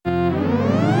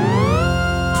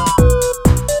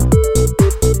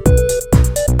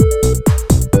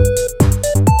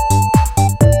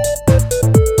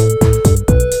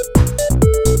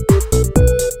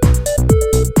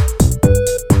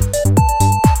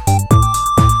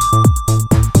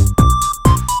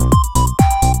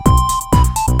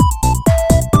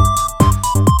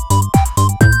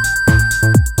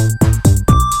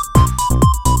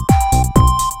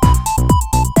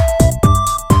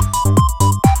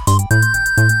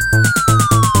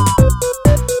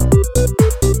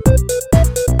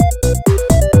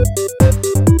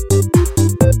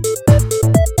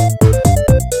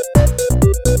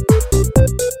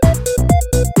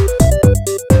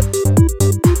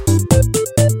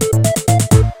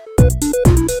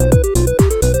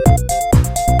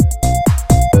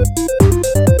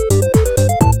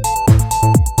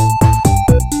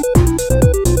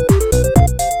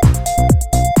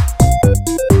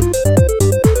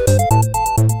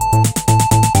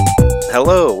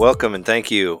Hello, welcome, and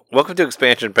thank you. Welcome to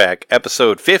Expansion Pack,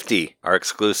 episode 50, our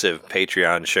exclusive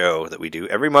Patreon show that we do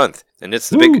every month. And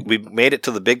it's the big, we made it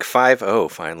to the big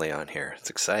 5-0 finally on here. It's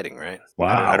exciting, right?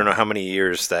 Wow. I don't know how many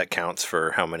years that counts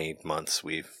for how many months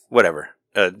whatever.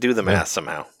 Do the math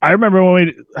somehow. I remember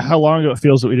how long ago it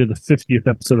feels that we did the 50th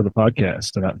episode of the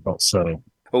podcast, and that felt so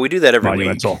Well, we do that every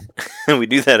monumental. week. We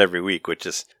do that every week, which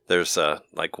is, there's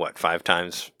 5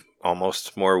 times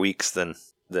almost more weeks than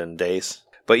days.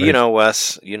 But you know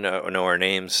us, you know our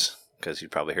names, because you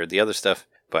probably heard the other stuff.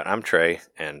 But I'm Trey,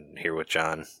 and here with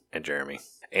John and Jeremy.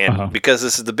 And because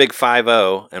this is the big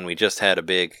 5-0, and we just had a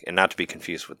big, and not to be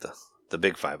confused with the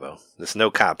big 5-0, there's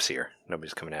no cops here.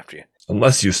 Nobody's coming after you.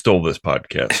 Unless you stole this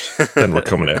podcast, then we're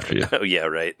coming after you. Oh, yeah,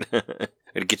 right.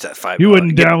 Gotta get that 5-0. You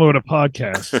wouldn't download a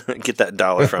podcast. Get that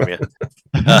 $1 from you.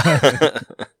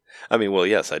 I mean, well,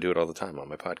 yes, I do it all the time on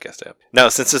my podcast app. Now,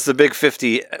 since it's the big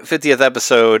 50th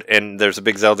episode and there's a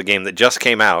big Zelda game that just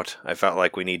came out, I felt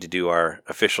like we need to do our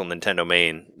official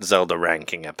NintenDomain Zelda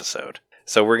ranking episode.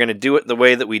 So we're going to do it the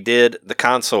way that we did the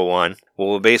console one.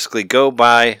 We'll basically go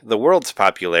by the world's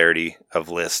popularity of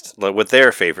list, what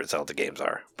their favorite Zelda games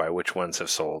are, by which ones have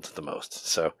sold the most.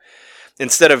 So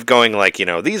instead of going like,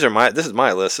 this is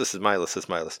my list, this is my list, this is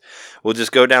my list, we'll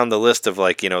just go down the list of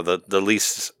like, the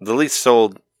least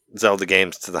sold Zelda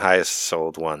games to the highest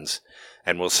sold ones,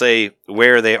 and we'll say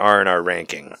where they are in our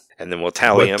ranking, and then we'll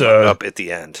tally them up at the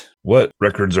end. What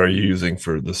records are you using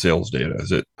for the sales data?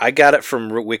 Is it? I got it from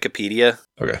Wikipedia.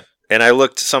 Okay. And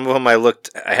some of them I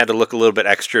had to look a little bit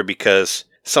extra because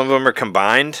some of them are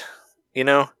combined,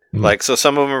 like, so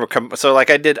some of them are, so like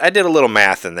I did a little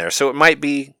math in there, so it might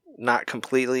be not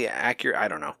completely accurate. I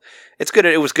don't know. It's good.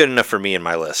 It was good enough for me in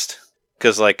my list.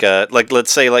 Because,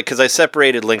 let's say, because I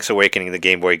separated Link's Awakening, the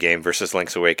Game Boy game, versus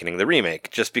Link's Awakening, the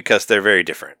remake, just because they're very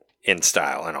different in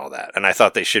style and all that. And I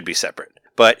thought they should be separate.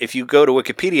 But if you go to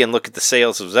Wikipedia and look at the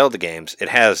sales of Zelda games, it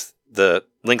has the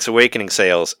Link's Awakening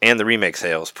sales and the remake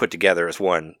sales put together as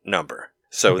one number.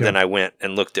 So then I went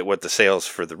and looked at what the sales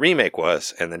for the remake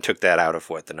was, and then took that out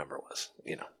of what the number was,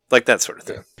 like that sort of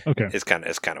thing. Okay. Is kind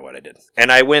of what I did.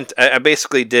 And I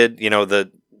basically did,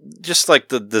 just like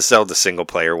the Zelda single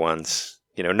player ones,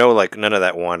 no, like none of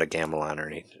that Wanda Gamelon or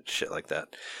any shit like that.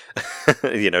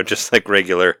 Just like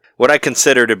regular, what I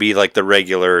consider to be like the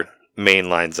regular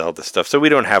mainline Zelda stuff. So we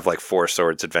don't have like Four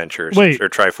Swords Adventures or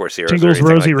Triforce Heroes. Tingle's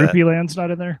Rosy Rupee Land's not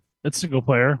in there? It's single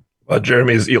player.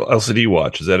 Jeremy's LCD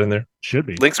watch, is that in there? Should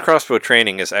be. Link's Crossbow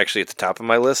Training is actually at the top of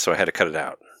my list, so I had to cut it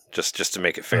out. Just to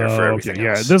make it fair for everything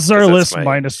else. Yeah, this is our list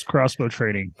minus Crossbow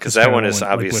Training. Because that one is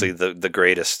obviously the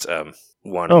greatest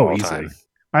one of all time.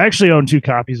 I actually own 2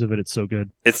 copies of it. It's so good.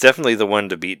 It's definitely the one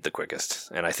to beat the quickest,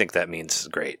 and I think that means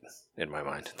great in my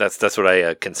mind. That's what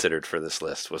I considered for this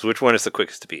list, was which one is the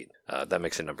quickest to beat. That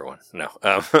makes it number 1. No.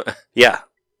 Yeah.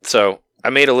 So I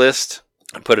made a list.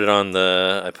 I put it on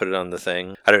the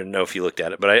thing. I don't know if you looked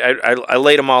at it, but I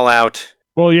laid them all out.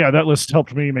 Well, yeah, that list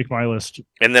helped me make my list.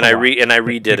 And then I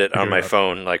redid it on my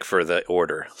phone, like for the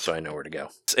order, so I know where to go.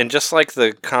 And just like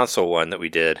the console one that we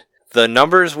did, the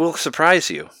numbers will surprise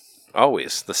you.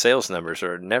 Always. The sales numbers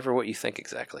are never what you think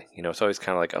exactly. It's always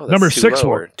kind of like, oh, that's number too 6 low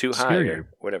or too high or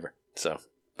whatever. So,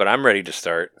 but I'm ready to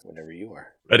start whenever you are.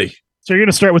 Ready. So you're going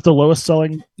to start with the lowest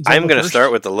selling Zelda I'm going to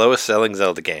start with the lowest selling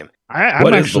Zelda game.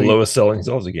 What is the lowest selling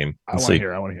Zelda game? I want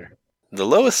to hear. The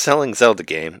lowest selling Zelda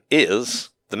game is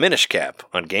the Minish Cap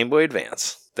on Game Boy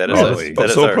Advance. That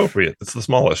is appropriate. It's the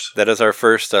smallest. That is our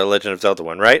first Legend of Zelda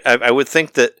one, right? I would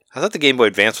think that, I thought the Game Boy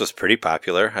Advance was pretty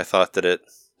popular. I thought that it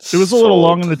was a little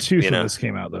long in the tooth when this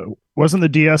came out, though. Wasn't the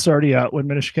DS already out when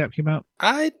Minish Cap came out?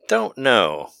 I don't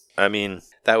know. I mean,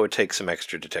 that would take some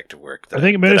extra detective work. I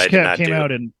think Minish Cap came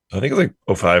out in... I think it was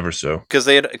like 05 or so. Because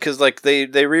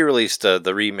they re-released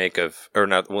the remake of... Or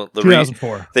not... Well,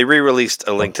 2004. They re-released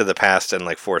A Link to the Past and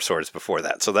like Four Swords before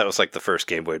that. So that was like the first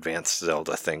Game Boy Advance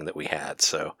Zelda thing that we had.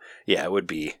 So yeah, it would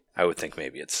be... I would think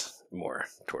maybe it's more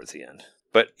towards the end.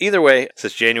 But either way, it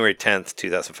says January 10th,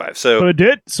 2005. So it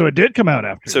did come out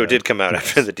after. So it did come out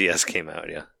after the DS came out.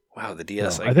 Yeah. Wow, the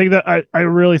DS. No, I think that I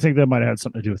really think that might have had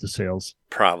something to do with the sales.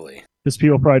 Probably. Because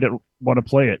people probably didn't want to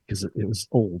play it because it was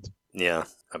old. Yeah.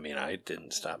 I mean, it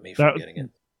didn't stop me from getting it.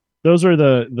 Those are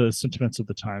the sentiments of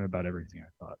the time about everything,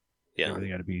 I thought. Yeah.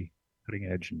 Everything had to be cutting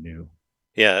edge and new.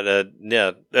 Yeah,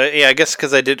 I guess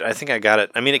because I think I got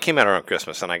it. I mean, it came out around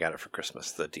Christmas, and I got it for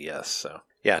Christmas, the DS. So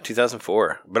yeah,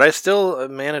 2004. But I still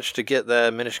managed to get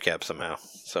the Minish Cap somehow.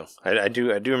 So I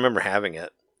do remember having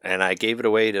it, and I gave it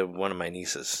away to one of my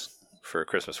nieces for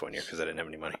Christmas one year because I didn't have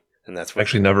any money. And that's what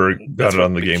actually never got it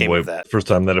on the Game Boy. First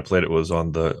time that I played it was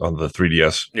on the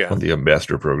 3DS on the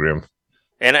Ambassador program.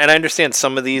 And I understand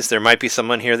some of these, there might be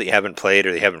someone here that you haven't played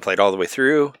or you haven't played all the way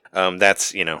through.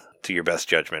 That's, to your best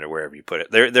judgment or wherever you put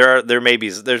it.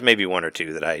 There's maybe one or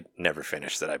two that I never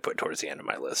finished that I put towards the end of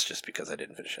my list just because I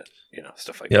didn't finish it.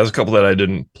 Stuff like that. Yeah, there's a couple that I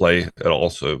didn't play at all,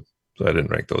 so I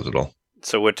didn't rank those at all.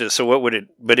 So what would it,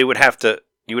 but it would have to,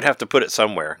 you would have to put it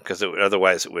somewhere because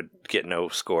otherwise it would get no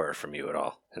score from you at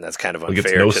all. And that's kind of unfair to the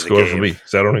game. It gets no score from me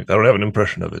because I don't have an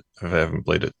impression of it if I haven't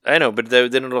played it. I know, but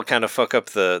then it'll kind of fuck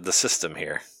up the system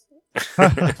here.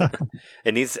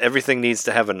 Everything needs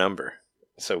to have a number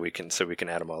so we can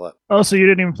add them all up. Oh, so you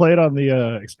didn't even play it on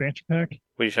the expansion pack?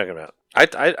 What are you talking about?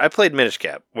 I played Minish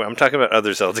Cap. Well, I'm talking about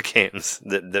other Zelda games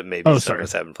that maybe some of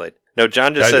us haven't played. No,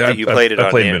 John just said that you played it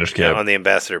on the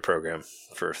Ambassador program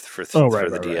for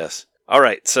the DS. All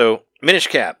right, so Minish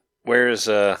Cap. Where's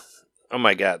Oh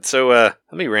my god. So let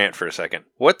me rant for a second.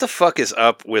 What the fuck is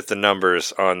up with the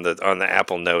numbers on the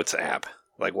Apple Notes app?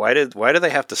 Like why do they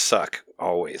have to suck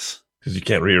always? Because you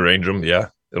can't rearrange them. Yeah,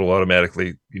 it'll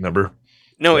automatically number.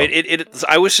 No,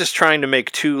 I was just trying to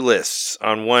make two lists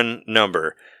on one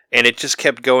number, and it just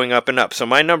kept going up and up. So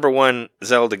my number one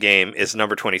Zelda game is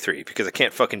number 23 because I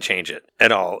can't fucking change it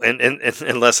at all, and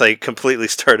unless I completely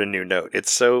start a new note.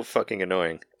 It's so fucking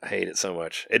annoying. I hate it so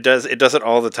much. It does it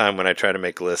all the time when I try to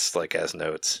make lists like as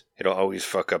notes. It'll always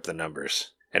fuck up the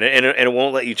numbers, and it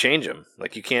won't let you change them.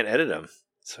 Like you can't edit them.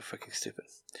 It's so fucking stupid.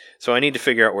 So I need to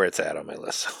figure out where it's at on my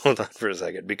list. Hold on for a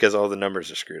second because all the numbers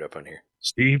are screwed up on here.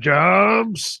 Steve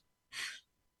Jobs.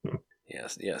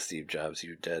 Yeah, Steve Jobs,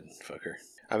 you dead fucker.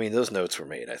 I mean, those notes were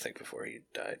made, I think, before he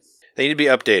died. They need to be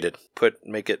updated.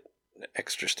 Make it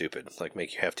extra stupid. Like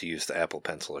make you have to use the Apple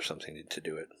Pencil or something to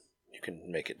do it. You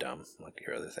can make it dumb, like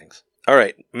your other things. All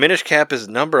right, Minish Cap is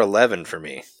number 11 for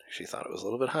me. Actually thought it was a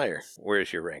little bit higher.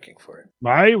 Where's your ranking for it?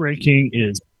 My ranking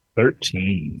is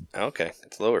 13. Okay,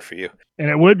 it's lower for you. And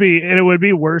it would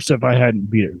be worse if I hadn't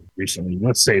beat it recently.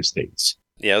 Let's save states.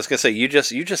 Yeah, I was gonna say you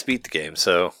just beat the game,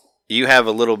 so you have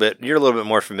you're a little bit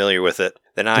more familiar with it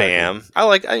than I am.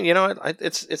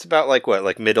 It's about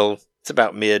like middle. It's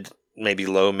about mid, maybe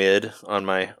low mid on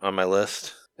my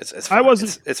list. It's fine. I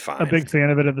wasn't it's fine. A big fan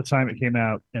of it at the time it came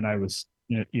out, and I was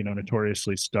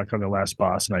notoriously stuck on the last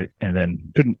boss, and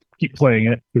then couldn't keep playing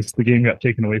it because the game got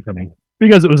taken away from me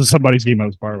because it was somebody's game I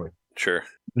was borrowing. Sure.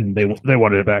 And they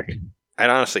wanted it back. I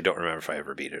honestly don't remember if I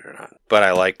ever beat it or not, but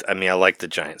I liked the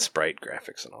giant sprite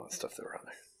graphics and all that stuff that were on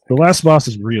there. The last boss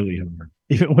is really hard.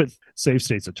 Even with save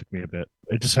states, it took me a bit.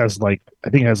 It just has I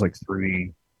think it has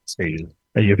 3 stages.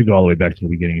 And you have to go all the way back to the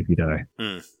beginning if you die.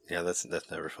 Yeah, that's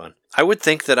never fun. I would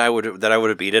think that I would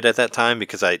have beat it at that time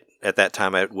because at that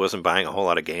time I wasn't buying a whole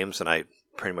lot of games and I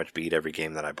pretty much beat every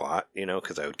game that I bought,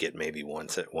 because I would get maybe one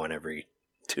every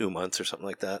 2 months or something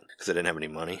like that because I didn't have any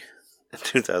money in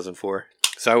 2004.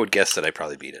 So I would guess that I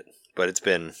probably beat it, but it's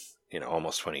been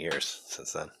almost 20 years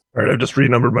since then. All right, I've just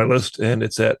renumbered my list and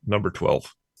it's at number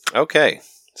 12. Okay.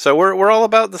 So we're all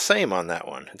about the same on that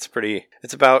one. It's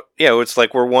about it's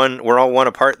like we're all one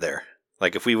apart there.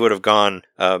 Like if we would have gone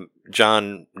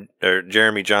John or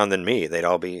Jeremy, John, then me, they'd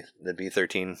be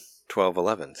 13, 12,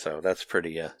 11. So that's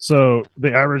pretty So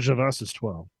the average of us is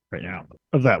 12 right now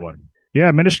of that one.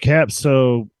 Yeah, Minish Cap.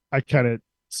 So I kind of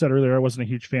said earlier I wasn't a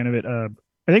huge fan of it.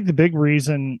 I think the big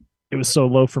reason it was so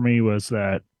low for me was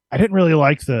that I didn't really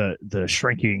like the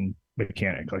shrinking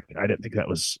mechanic. Like I didn't think that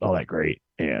was all that great,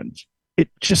 and it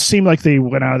just seemed like they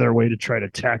went out of their way to try to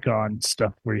tack on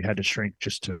stuff where you had to shrink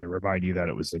just to remind you that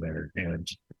it was in there. And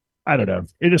I don't know,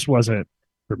 it just wasn't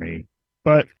for me.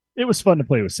 But it was fun to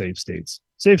play with save states.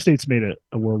 Save states made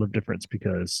a world of difference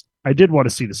because I did want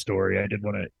to see the story. I did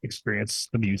want to experience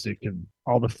the music and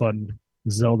all the fun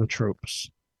Zelda tropes.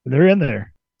 They're in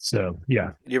there. So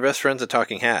yeah, your best friend's a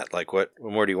talking hat. Like, what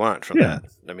more do you want from that?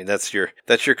 I mean, that's your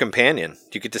companion.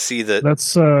 You get to see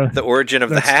the origin of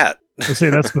the hat. I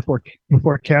say that's before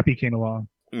Cappy came along.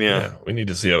 Yeah, we need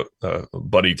to see a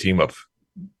buddy team up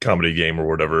comedy game or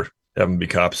whatever. Have them be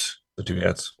cops. The two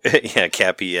hats. Yeah,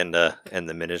 Cappy and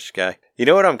the Minish guy. You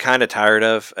know what I'm kind of tired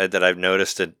of that I've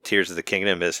noticed at Tears of the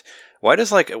Kingdom is why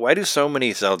do so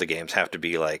many Zelda games have to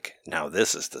be like, now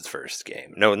this is the first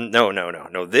game? No,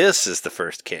 this is the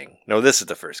first king. No, this is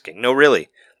the first king. No, really,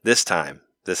 this time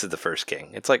this is the first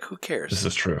king. It's like, who cares? This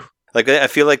is true. Like I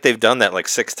feel like they've done that like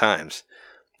 6 times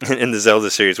in the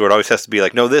Zelda series where it always has to be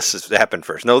like, no, this happened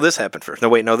first. No, this happened first. No,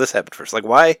 wait, no, this happened first. Like,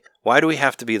 why do we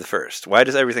have to be the first? Why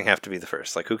does everything have to be the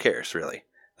first? Like, who cares, really?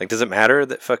 Like, does it matter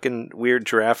that fucking weird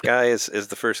giraffe guy is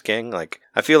the first king? Like,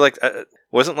 I feel like,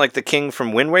 wasn't like the king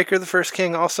from Wind Waker the first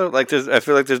king also? Like, I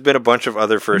feel like there's been a bunch of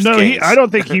other first kings. I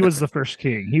don't think he was the first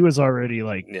king. He was already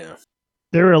like... Yeah.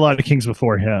 there were a lot of kings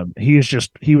before him. He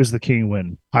was the king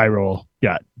when Hyrule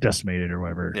got decimated or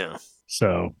whatever. Yeah.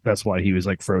 So that's why he was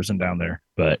like frozen down there.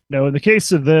 But no, in the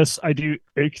case of this, in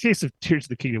the case of Tears of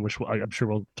the Kingdom, which I'm sure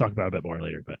we'll talk about a bit more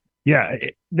later. But yeah,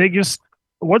 they just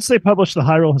once they published the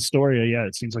Hyrule Historia, yeah,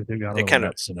 it seems like they got a little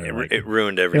nuts. And it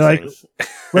ruined everything. Like,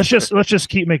 let's just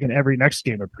keep making every next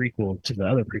game a prequel to the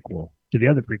other prequel to the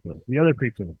other prequel, the other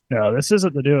prequel. No, this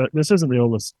isn't the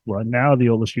oldest one. Now the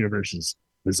oldest universe is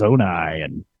the Zonai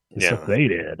and the stuff they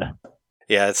did.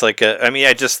 Yeah, it's like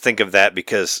I just think of that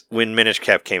because when Minish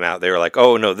Cap came out, they were like,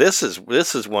 "Oh no, this is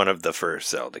one of the first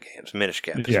Zelda games. Minish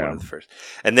Cap is one of the first."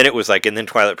 And then it was like, and then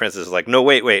Twilight Princess is like, "No,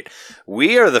 wait,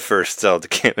 we are the first Zelda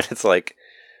game." And it's like,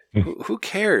 who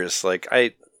cares? Like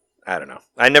I don't know.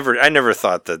 I never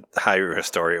thought that Hyrule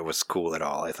Historia was cool at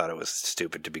all. I thought it was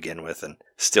stupid to begin with, and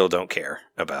still don't care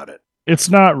about it. It's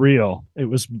not real. It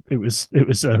was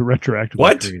a retroactive.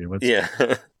 What? Yeah.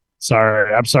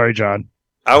 I'm sorry, John.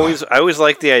 I always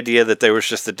liked the idea that there was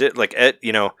just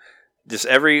just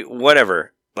every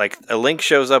whatever, like a Link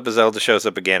shows up, a Zelda shows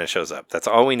up, a Ganon shows up. That's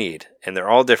all we need, and they're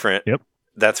all different. Yep,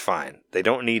 that's fine. They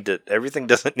don't need to. Everything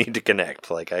doesn't need to connect.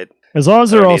 Like as long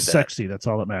as they're all sexy, that's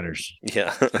all that matters.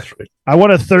 Yeah, that's right. I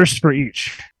want a thirst for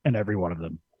each and every one of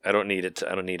them. I don't need it.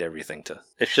 I don't need everything to.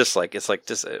 It's just like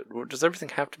does everything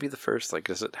have to be the first? Like,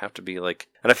 does it have to be like?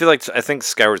 And I think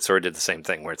Skyward Sword did the same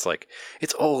thing, where it's like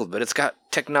it's old, but it's got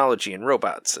technology and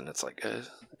robots, and it's like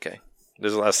okay.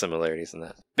 There's a lot of similarities in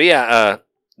that. But yeah,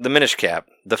 the Minish Cap,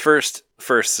 the first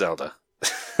Zelda,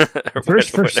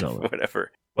 first Zelda,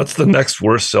 whatever. What's the next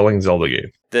worst selling Zelda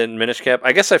game? Then Minish Cap.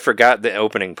 I guess I forgot the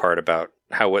opening part about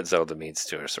what Zelda means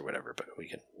to us or whatever, but we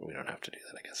don't have to do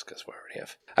that, I guess, because we already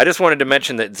have. I just wanted to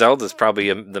mention that Zelda's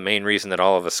probably the main reason that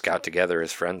all of us got together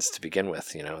as friends to begin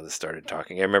with. That started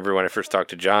talking. I remember when I first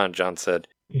talked to John said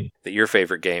that your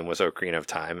favorite game was Ocarina of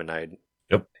Time, and I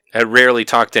rarely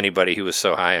talked to anybody who was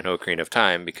so high on Ocarina of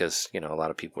Time because a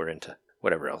lot of people were into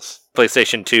whatever else,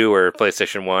 PlayStation 2 or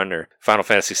PlayStation 1 or Final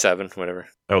Fantasy 7, whatever.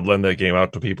 I would lend that game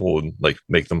out to people and like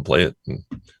make them play it, and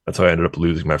that's how I ended up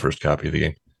losing my first copy of the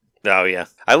game. Oh, yeah.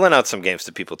 I lent out some games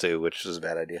to people, too, which was a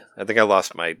bad idea. I think I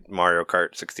lost my Mario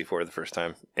Kart 64 the first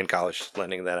time in college,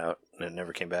 lending that out, and it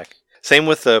never came back. Same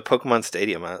with Pokemon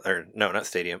Stadium, or no, not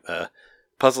Stadium,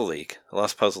 Puzzle League. I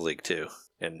lost Puzzle League, too,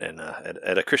 and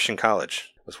at a Christian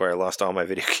college was where I lost all my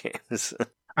video games.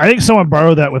 I think someone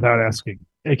borrowed that without asking,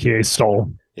 aka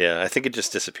stole. Yeah, I think it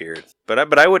just disappeared. But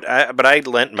I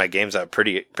lent my games out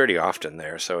pretty often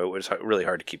there, so it was really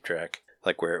hard to keep track,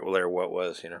 like where what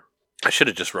was, I should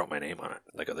have just wrote my name on it,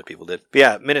 like other people did. But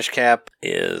yeah, Minish Cap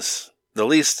is the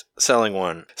least selling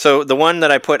one. So the one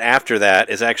that I put after that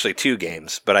is actually 2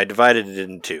 games, but I divided it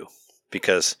into 2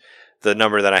 because the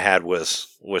number that I had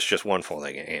was just one full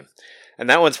game, and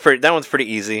that one's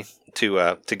pretty easy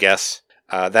to guess.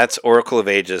 That's Oracle of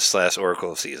Ages /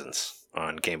 Oracle of Seasons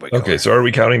on Game Boy Color. Okay, so are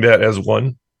we counting that as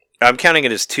 1? I'm counting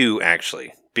it as 2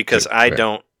 actually, because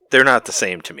they're not the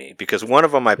same to me, because one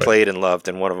of them I played and loved,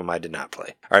 and one of them I did not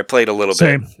play. Or I played a little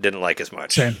bit, didn't like as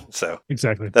much. Same. So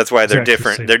exactly. That's why they're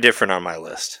different. Same. They're different on my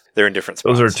list. They're in different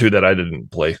spots. Those are 2 that I didn't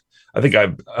play. I think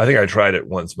I tried it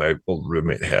once. My old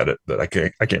roommate had it, but I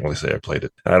can't really say I played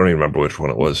it. I don't even remember which one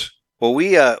it was. Well,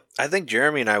 I think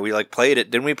Jeremy and I, we played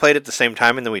it. Didn't we play it at the same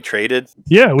time and then we traded?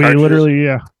 Yeah, we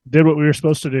literally did what we were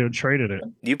supposed to do and traded it.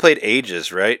 You played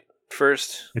Ages, right?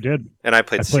 First? I did. And I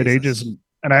played Ages,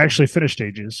 and I actually finished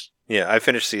Ages. Yeah, I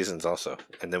finished Seasons also,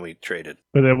 and then we traded.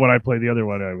 But then when I played the other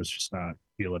one, I was just not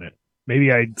feeling it.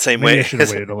 Maybe I should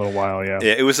have waited a little while, yeah.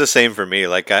 Yeah, it was the same for me.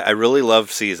 Like, I really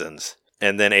loved Seasons.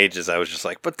 And then Ages, I was just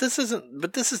like, but this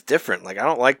is different. Like,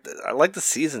 I like the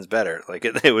Seasons better. Like,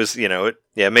 it was,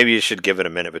 maybe you should give it a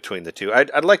minute between the 2.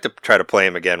 I'd like to try to play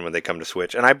them again when they come to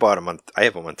Switch. And I bought them I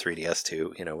have them on 3DS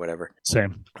too, whatever.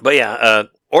 Same. But yeah,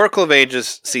 Oracle of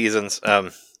Ages, Seasons,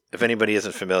 if anybody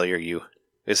isn't familiar,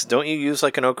 don't you use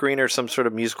like an ocarina or some sort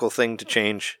of musical thing to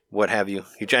change what have you?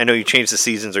 I know you change the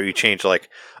seasons, or you change like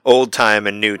old time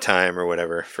and new time or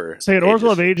whatever for. Say at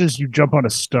Oracle of Ages, you jump on a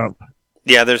stump.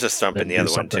 Yeah, there's a stump in the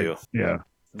other one too. Yeah,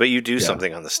 but you do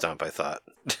something on the stump. I thought.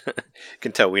 You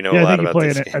can tell we know a lot about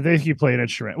this game. I think you play an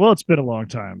instrument. Well, it's been a long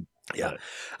time. Yeah,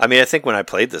 I mean, I think when I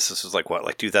played this was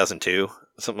like 2002,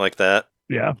 something like that.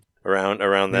 Yeah. Around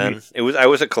then, I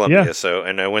was at Columbia,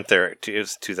 and I went there. It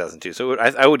was 2002, so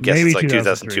I would guess it's like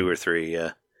 2002 or 3.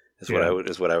 Yeah, is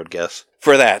what I would guess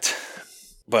for that.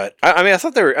 But I mean, I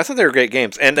thought they were great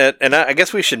games, and I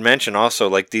guess we should mention also,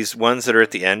 like, these ones that are at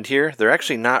the end here. They're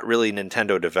actually not really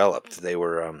Nintendo developed. They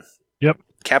were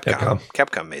Capcom.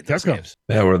 Capcom made those games.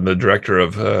 Yeah, we're the director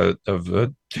of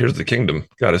Tears of the Kingdom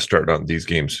got us started on these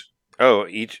games. Oh,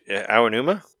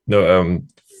 Aonuma? No,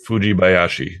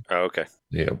 Fujibayashi. Oh, okay.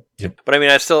 Yeah. Yep. But I mean,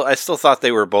 I still thought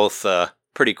they were both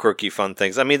pretty quirky, fun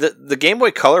things. I mean, the Game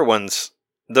Boy Color ones,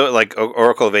 like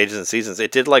Oracle of Ages and Seasons,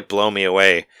 it did like blow me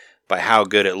away by how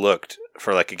good it looked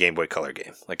for like a Game Boy Color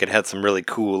game. Like it had some really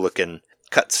cool looking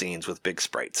cutscenes with big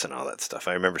sprites and all that stuff.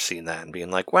 I remember seeing that and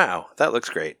being like, "Wow, that looks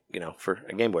great!" For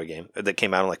a Game Boy game that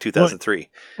came out in like 2003.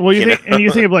 Well, you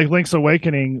think of like Link's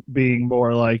Awakening being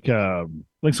more like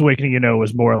Link's Awakening,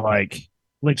 was more like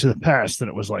Link to the Past than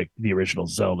it was like the original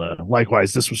Zelda.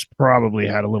 Likewise, this was probably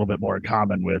had a little bit more in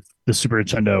common with the Super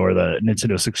Nintendo or the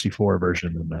Nintendo 64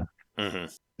 version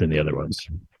than the other ones.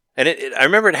 And I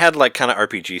remember it had like kind of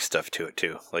RPG stuff to it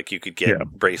too. Like you could get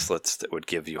bracelets that would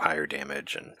give you higher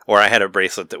damage, or I had a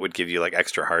bracelet that would give you like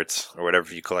extra hearts or whatever.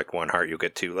 If you collect one heart, you'll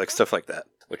get two, like stuff like that,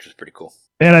 which was pretty cool.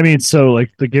 And I mean, so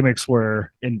like the gimmicks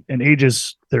were in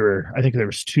Ages. I think there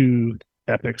was 2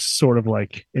 epics, sort of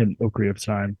like in Ocarina of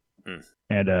Time.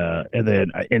 And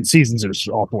then in Seasons, it was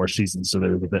all 4 seasons, so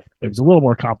it was a little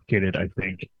more complicated, I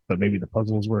think. But maybe the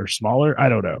puzzles were smaller. I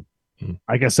don't know.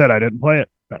 Like I said, I didn't play it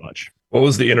that much. What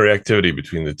was the interactivity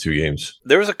between the 2 games?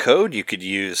 There was a code you could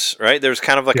use, right? There was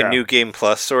kind of like a New Game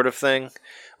Plus sort of thing,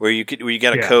 where you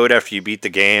got a code after you beat the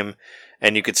game,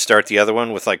 and you could start the other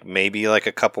one with like maybe like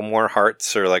a couple more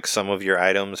hearts or like some of your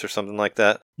items or something like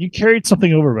that. You carried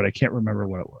something over, but I can't remember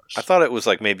what it was. I thought it was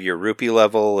like maybe your rupee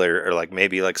level or like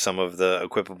maybe like some of the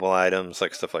equipable items,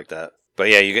 like stuff like that. But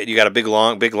yeah, you got a big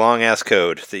long ass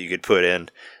code that you could put in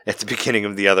at the beginning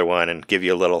of the other one and give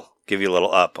you a little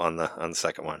up on the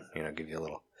second one. Give you a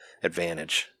little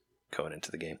advantage going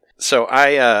into the game. So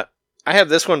I have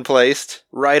this one placed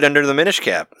right under the Minish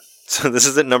Cap. So this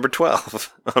is at number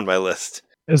 12 on my list.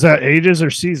 Is that Ages or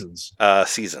Seasons?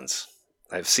 Seasons.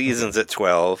 I have Seasons at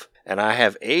 12, and I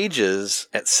have Ages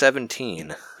at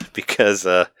 17 because,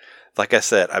 like I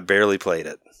said, I barely played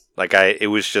it. Like it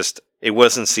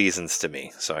wasn't Seasons to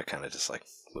me, so I kind of just like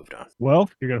moved on. Well,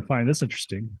 you're gonna find this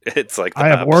interesting. It's like I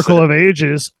have Oracle of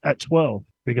Ages at 12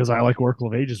 because I like Oracle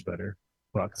of Ages better.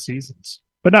 Fuck Seasons,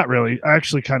 but not really. I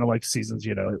actually kind of like Seasons.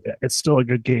 It's still a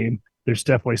good game. There's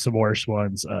definitely some worse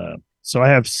ones. So I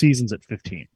have Seasons at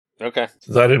 15. Okay.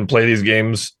 Since I didn't play these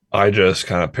games, I just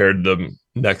kind of paired them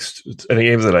next. Any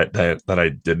games that I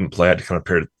didn't play, I kind of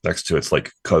paired it next to its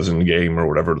like cousin game or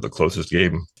whatever, the closest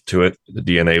game to it, the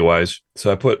DNA wise.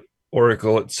 So I put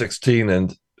Oracle at 16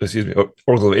 and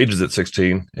Oracle of Ages at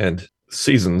 16 and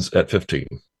Seasons at 15.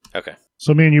 Okay.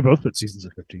 So me and you both put Seasons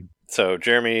at 15. So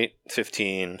Jeremy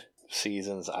 15,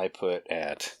 Seasons I put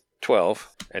at 12,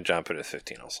 and John put it at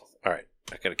 15 also. All right,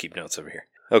 I gotta keep notes over here.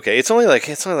 Okay, it's only like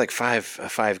a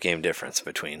 5 game difference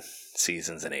between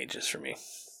Seasons and Ages for me,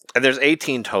 and there's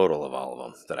 18 total of all of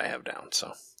them that I have down.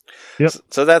 So,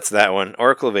 so that's that one.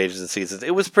 Oracle of Ages and Seasons.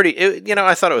 It was pretty.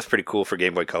 I thought it was pretty cool for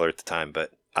Game Boy Color at the time,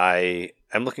 but I'm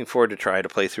looking forward to try to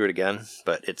play through it again.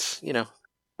 But it's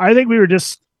I think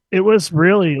it was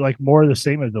really like more of the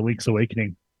same as the Link's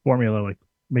Awakening formula, like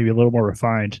maybe a little more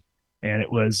refined, and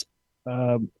it was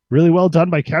really well done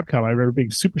by Capcom. I remember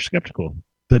being super skeptical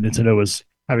that Nintendo was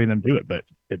having them do it, but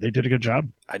they did a good job.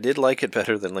 I did like it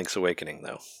better than Link's Awakening,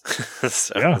 though.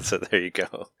 So there you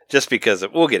go. Just because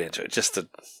we'll get into it. Just the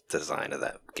design of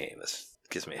that game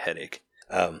gives me a headache.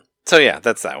 So yeah,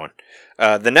 that's that one.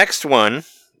 The next one,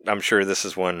 I'm sure this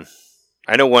is one.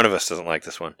 I know one of us doesn't like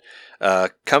this one.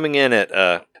 Coming in at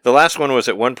the last one was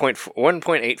at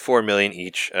 1.84 million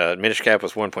each. Minish Cap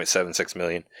was 1.76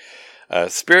 million.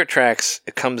 Spirit Tracks,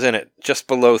 it comes in at just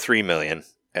below 3 million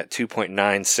at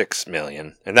 2.96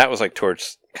 million. And that was like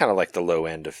towards kind of like the low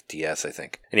end of DS, I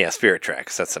think. And yeah, Spirit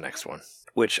Tracks, that's the next one.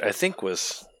 Which I think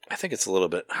it's a little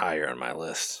bit higher on my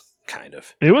list, kind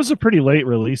of. It was a pretty late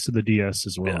release of the DS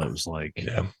as well. Yeah. It was like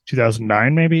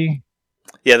 2009 maybe.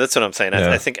 Yeah, that's what I'm saying.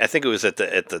 Yeah. I think it was at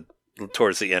the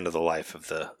towards the end of the life of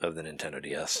the Nintendo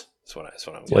DS. That's what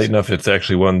I'm guessing. Late enough, it's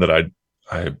actually one that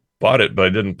I bought it, but I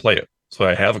didn't play it. So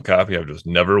I have a copy. I've just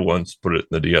never once put it in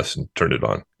the DS and turned it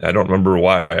on. I don't remember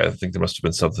why. I think there must have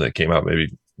been something that came out,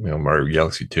 maybe Mario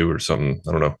Galaxy 2 or something.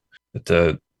 I don't know.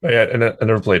 But I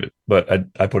never played it. But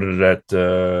I put it at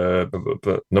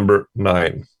number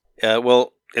 9.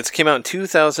 Well, it came out in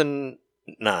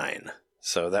 2009.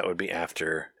 So that would be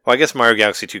after. Well, I guess Mario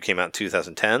Galaxy 2 came out in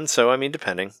 2010. So I mean,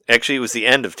 depending. Actually, it was the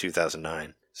end of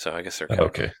 2009. So I guess they're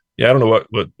okay. Yeah, I don't know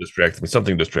what distracted me.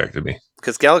 Something distracted me.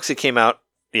 Because Galaxy came out.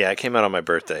 Yeah, it came out on my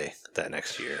birthday that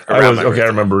next year. I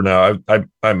remember now.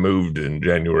 I moved in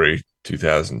January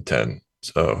 2010,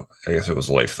 so I guess it was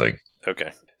a life thing.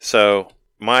 Okay, so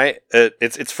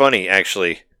it's funny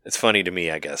actually. It's funny to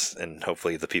me, I guess, and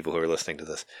hopefully the people who are listening to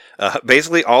this.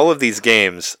 Basically, all of these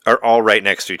games are all right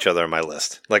next to each other on my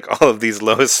list. Like, all of these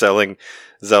lowest selling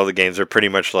Zelda games are pretty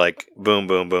much like boom,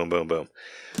 boom, boom, boom, boom.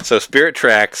 So Spirit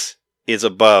Tracks is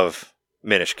above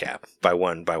Minish Cap by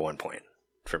one point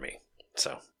for me.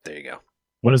 So there you go.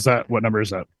 What is that? What number is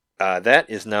that? That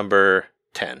is number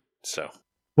 10. So.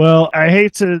 Well, I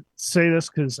hate to say this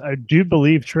because I do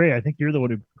believe, Trey, I think you're the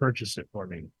one who purchased it for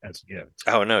me as a gift.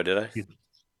 Oh, no, did I?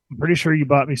 I'm pretty sure you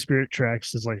bought me Spirit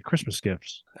Tracks as like a Christmas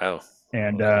gift. Oh.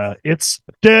 And it's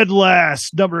dead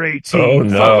last, number 18. Oh,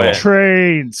 no. Fuck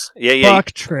trains. Yeah.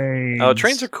 Fuck trains. Oh,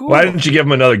 trains are cool. Why didn't you give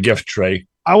him another gift, Trey?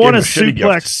 I want to Give him a shitty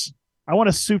suplex. I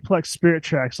want to suplex Spirit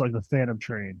Tracks like the Phantom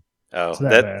Train. Oh, It's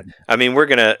that bad. I mean, we're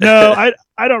gonna. No,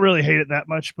 I don't really hate it that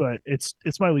much, but it's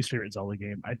my least favorite Zelda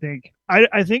game. I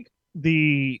think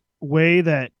the way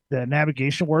that the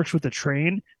navigation works with the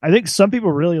train, I think some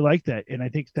people really like that, and I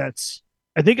think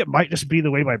it might just be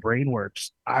the way my brain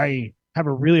works. I have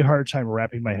a really hard time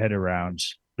wrapping my head around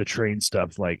the train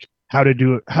stuff, like how to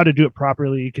do it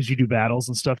properly, because you do battles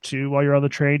and stuff too while you're on the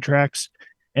train tracks,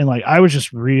 and like I was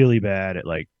just really bad at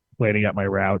like planning out my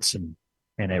routes and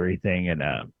everything, and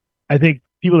I think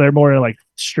people that are more like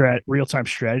real-time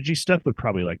strategy stuff would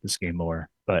probably like this game more.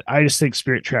 But I just think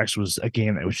Spirit Tracks was a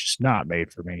game that was just not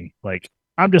made for me. Like,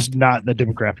 I'm just not the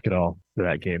demographic at all for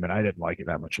that game, and I didn't like it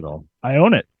that much at all. I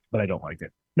own it, but I don't like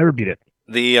it. Never beat it.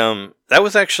 That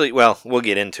was actually, well, we'll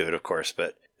get into it, of course,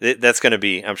 but that's going to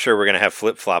be, I'm sure we're going to have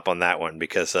flip-flop on that one,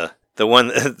 because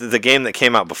the game that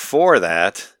came out before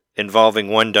that, involving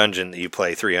one dungeon that you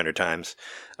play 300 times,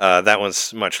 that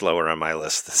one's much lower on my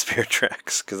list than Spirit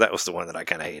Tracks, because that was the one that I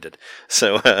kind of hated.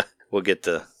 So we'll get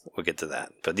to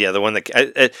that. But yeah, the one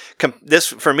that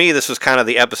for me, this was kind of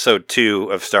the episode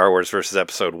 2 of Star Wars versus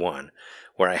episode 1,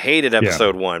 where I hated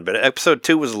episode 1, but episode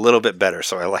 2 was a little bit better,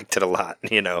 so I liked it a lot.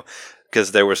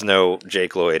 Because there was no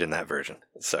Jake Lloyd in that version,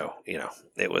 so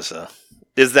it was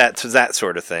is that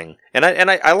sort of thing. And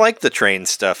I like the train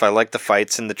stuff. I like the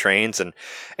fights in the trains, and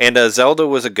Zelda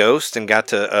was a ghost and got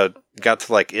to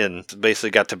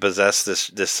possess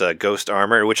this ghost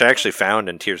armor, which I actually found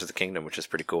in Tears of the Kingdom, which is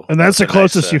pretty cool. And that's the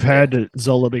closest you've had to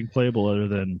Zelda being playable, other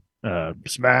than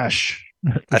Smash.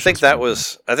 I think that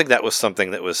was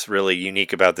something that was really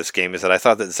unique about this game, is that I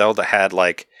thought that Zelda had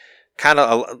like kind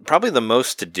of probably the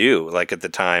most to do, like at the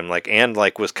time, like, and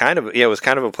like was kind of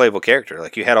a playable character.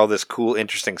 Like, you had all this cool,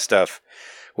 interesting stuff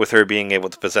with her being able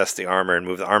to possess the armor and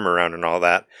move the armor around and all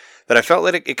that. That I felt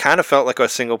like it kind of felt like a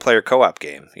single player co-op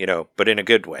game, but in a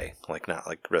good way, like not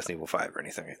like Resident Evil 5 or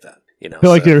anything like that. I feel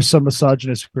like there's some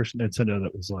misogynist person at Nintendo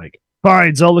that was like,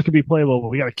 "Fine, Zelda can be playable, but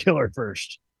we got to kill her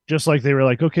first." Just like they were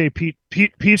like, "Okay,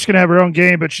 Peach can have her own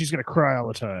game, but she's gonna cry all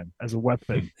the time as a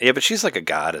weapon." Yeah, but she's like a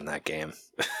god in that game.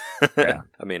 Yeah.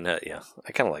 I mean, yeah,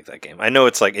 I kind of like that game. I know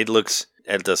it's like it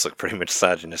does look pretty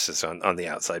misogynistic on the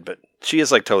outside, but she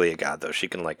is like totally a god, though. She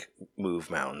can like move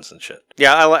mountains and shit.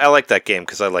 Yeah, I like that game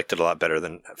because I liked it a lot better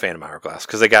than Phantom Hourglass,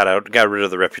 because they got rid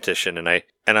of the repetition, and I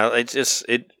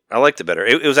liked it better.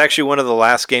 It was actually one of the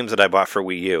last games that I bought for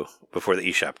Wii U before the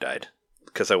eShop died,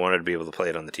 because I wanted to be able to play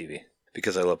it on the TV,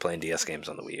 because I love playing DS games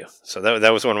on the Wii U. So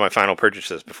that was one of my final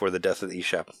purchases before the death of the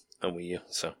eShop on Wii U.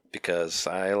 So, because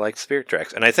I liked Spirit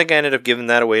Tracks. And I think I ended up giving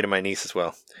that away to my niece as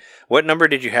well. What number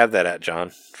did you have that at,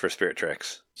 John, for Spirit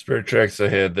Tracks? Spirit Tracks, I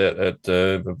had that at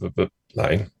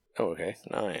 9. Oh, okay.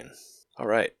 9. All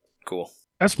right. Cool.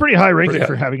 That's pretty high ranking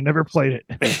for having never played it.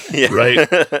 Yeah. Right.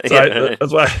 So Yeah.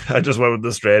 that's why I just went with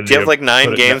this strategy. Do you have like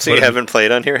 9 games that you haven't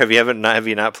played on here? Have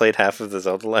you not played half of the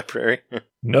Zelda library?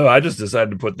 No, I just decided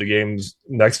to put the games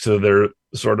next to their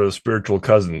sort of spiritual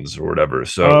cousins or whatever.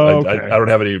 So okay. I don't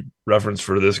have any reference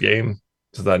for this game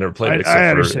since I never played it,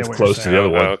 I except for it's close to the other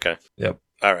one. Oh, okay. Yep.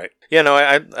 All right. Yeah, no,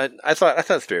 I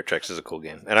thought Spirit Tracks is a cool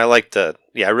game, and I liked I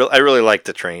really like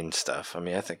the train stuff. I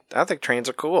mean, I think trains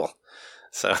are cool.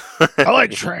 So I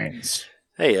like trains.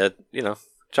 Hey,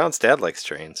 John's dad likes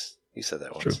trains. You said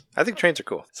that once. True. I think trains are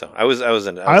cool. So I was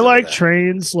into. I like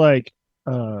trains like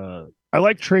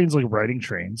riding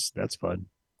trains. That's fun.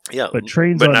 Yeah, but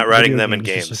trains, but not riding them in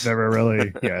games. I've never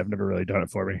really done it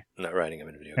for me. Not riding them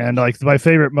in video games. And like my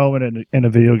favorite moment in a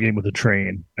video game with a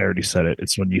train, I already said it.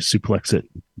 It's when you suplex it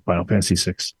in Final Fantasy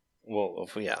VI. Well,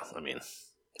 yeah. I mean,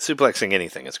 suplexing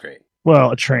anything is great.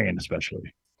 Well, a train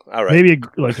especially. All right. Maybe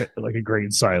like a grain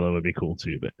silo would be cool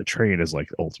too, but the train is like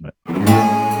the ultimate.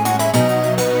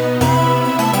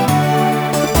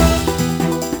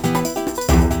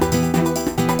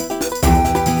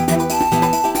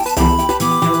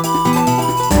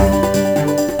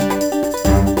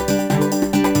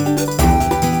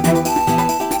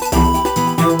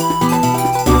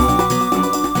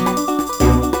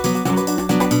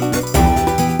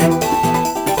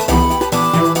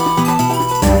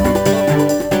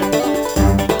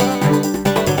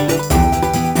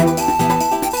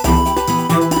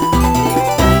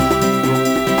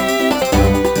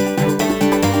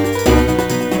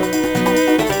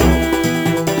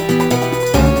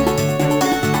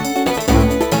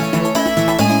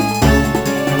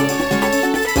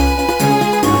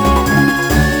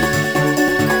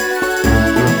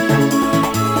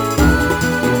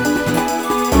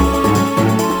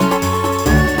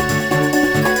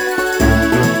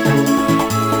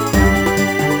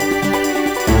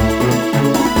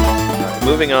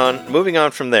 moving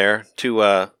on from there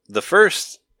to the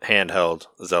first handheld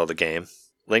Zelda game,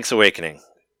 Link's Awakening,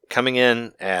 coming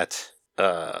in at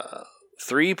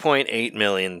 3.8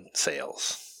 million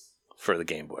sales for the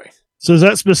Game Boy. So is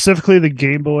that specifically the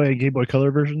Game Boy and Game Boy Color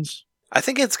versions? I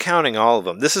think it's counting all of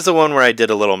them. This is the one where I did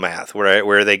a little math, where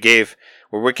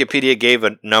Wikipedia gave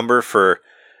a number for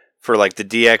like the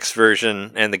DX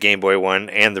version and the Game Boy one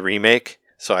and the remake.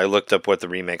 So I looked up what the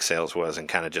remake sales was and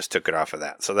kind of just took it off of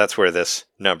that. So that's where this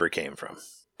number came from.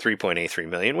 3.83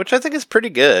 million, which I think is pretty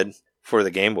good for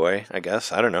the Game Boy, I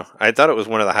guess. I don't know. I thought it was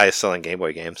one of the highest selling Game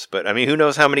Boy games, but I mean, who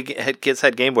knows how many kids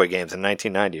had Game Boy games in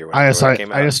 1990 or whatever it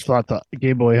came out. I just thought the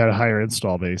Game Boy had a higher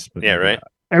install base. But yeah, right.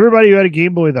 Everybody who had a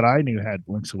Game Boy that I knew had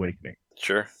Link's Awakening.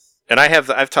 Sure. And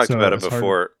I've talked about it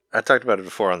before. I talked about it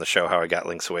before on the show, how I got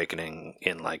Link's Awakening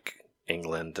in like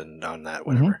England and on that,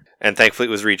 whatever. Mm-hmm. And thankfully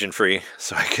it was region free,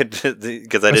 so I could,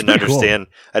 because I didn't understand.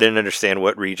 Cool. I didn't understand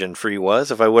what region free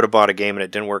was. If I would have bought a game and it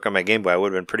didn't work on my Game Boy, I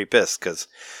would have been pretty pissed, because,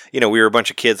 you know, we were a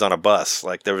bunch of kids on a bus.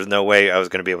 Like, there was no way I was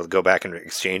going to be able to go back and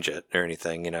exchange it or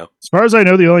anything, you know. As far as I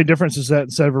know, the only difference is that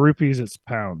instead of rupees, it's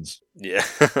pounds. Yeah.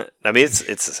 I mean, it's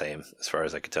the same as far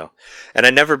as I could tell. And I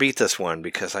never beat this one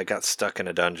because I got stuck in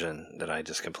a dungeon that I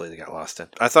just completely got lost in.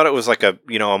 I thought it was like a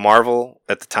marvel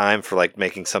at the time for like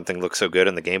making something look so good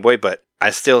in the Game Boy, but I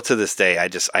still, to this day,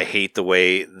 I hate the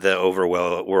way the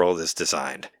overworld is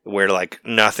designed, where like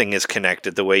nothing is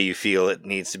connected the way you feel it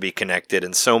needs to be connected,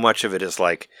 and so much of it is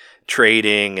like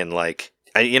trading and like,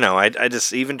 I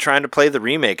just, even trying to play the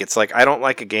remake, it's like I don't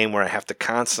like a game where I have to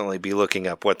constantly be looking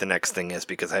up what the next thing is,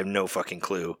 because I have no fucking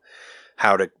clue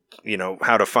how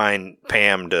to find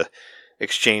Pam to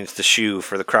exchange the shoe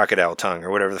for the crocodile tongue or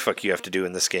whatever the fuck you have to do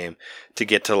in this game to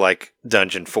get to like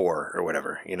dungeon 4 or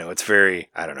whatever. You know, it's very,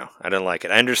 I don't know. I didn't like it.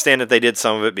 I understand that they did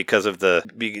some of it because of the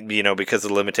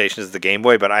limitations of the Game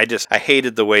Boy, but I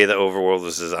hated the way the overworld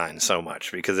was designed so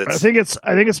much, because I think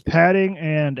it's padding,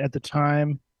 and at the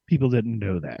time people didn't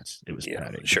know that it was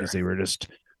padding, sure, because they were just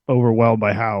overwhelmed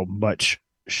by how much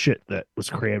shit that was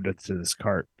crammed into this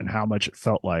cart and how much it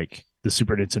felt like the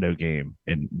Super Nintendo game.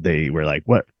 And they were like,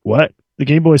 what? The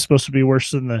Game Boy is supposed to be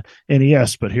worse than the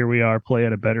NES, but here we are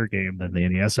playing a better game than the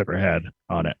NES ever had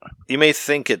on it. You may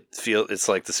think it's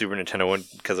like the Super Nintendo one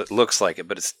because it looks like it,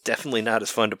 but it's definitely not as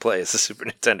fun to play as the Super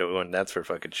Nintendo one. That's for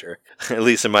fucking sure. At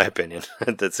least in my opinion.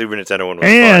 The Super Nintendo one was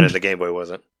fun and the Game Boy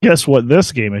wasn't. Guess what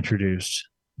this game introduced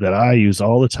that I use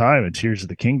all the time in Tears of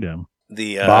the Kingdom?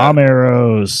 The bomb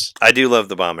arrows. I do love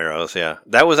the bomb arrows, yeah.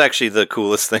 That was actually the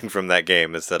coolest thing from that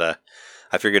game, is that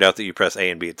I figured out that you press A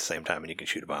and B at the same time and you can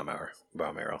shoot a bomb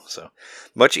arrow. So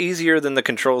much easier than the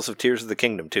controls of Tears of the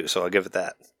Kingdom too. So I'll give it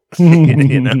that.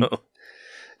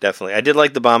 Definitely. I did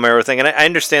like the bomb arrow thing, and I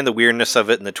understand the weirdness of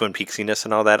it and the Twin Peaksiness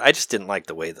and all that. I just didn't like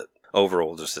the way that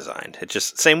overall was designed. It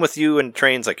just, same with you and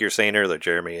trains, like you were saying earlier,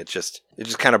 Jeremy. It just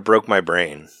kind of broke my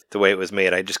brain the way it was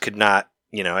made. I just could not.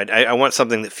 I want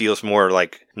something that feels more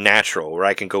like natural, where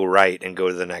I can go right and go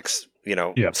to the next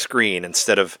screen,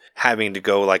 instead of having to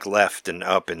go like left and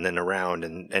up and then around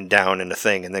and down in a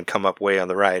thing and then come up way on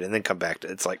the right and then come back to,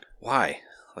 it's like, why?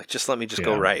 Like, just let me just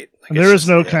go right. Like, there is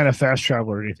no kind of fast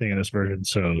travel or anything in this version,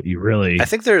 so you really, I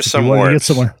think there's some warps.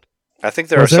 I think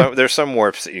there's some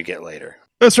warps that you get later.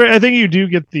 That's right. I think you do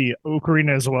get the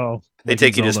ocarina as well. They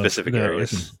take you to specific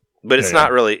areas, but it's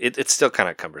not really. It's still kind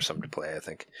of cumbersome to play, I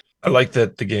think. I like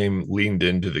that the game leaned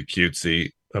into the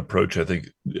cutesy approach. I think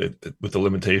with the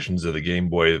limitations of the Game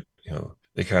Boy,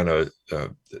 they kind of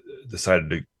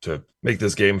decided to make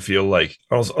this game feel like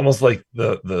almost like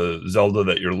the Zelda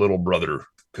that your little brother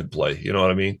could play. You know what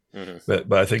I mean? Mm-hmm.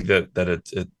 But I think that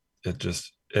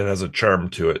it has a charm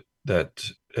to it that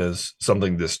is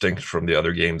something distinct from the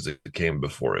other games that came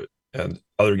before it. And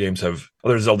other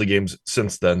Zelda games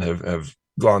since then have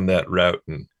gone that route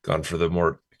and gone for the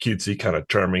more cutesy kind of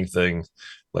charming thing,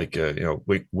 like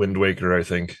Wind Waker, I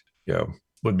think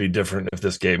would be different if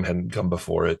this game hadn't come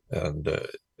before it. And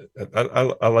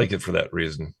I like it for that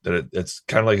reason, that it's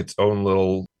kind of like its own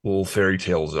little fairy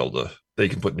tale Zelda that you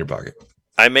can put in your pocket.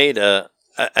 I made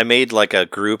like a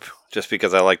group, just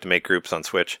because I like to make groups on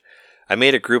Switch. I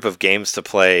made a group of games to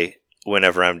play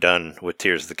whenever I'm done with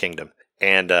Tears of the Kingdom,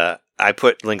 and I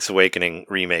put Link's Awakening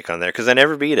remake on there because I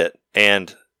never beat it,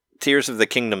 and Tears of the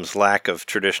Kingdom's lack of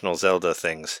traditional Zelda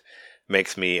things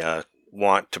makes me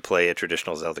want to play a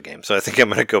traditional Zelda game. So I think I'm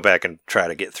going to go back and try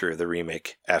to get through the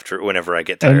remake whenever I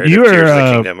get tired of Tears of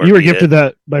the Kingdom. You were gifted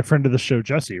that by friend of the show,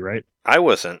 Jesse, right? I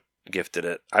wasn't gifted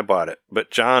it. I bought it.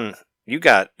 But John, you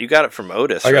got it from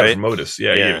Otis, I got right? it from Otis.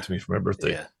 Yeah, he gave it to me for my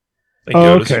birthday. Yeah. Thank you,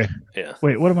 Otis. Okay. Yeah.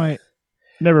 Wait, what am I?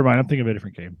 Never mind. I'm thinking of a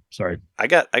different game. Sorry. I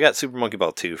got Super Monkey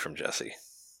Ball 2 from Jesse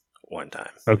one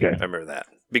time. Okay. I remember that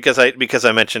because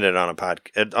I mentioned it on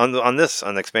a on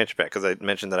the expansion pack because I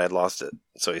mentioned that I'd lost it,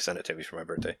 so he sent it to me for my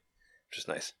birthday, which is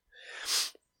nice.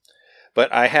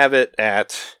 But I have it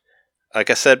at, like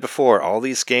I said before, all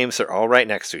these games are all right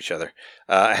next to each other.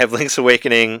 I have Link's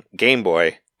Awakening Game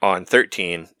Boy on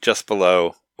 13, just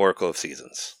below Oracle of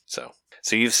Seasons. So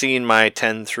you've seen my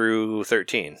 10 through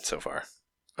 13 so far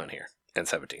on here, and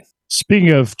 17.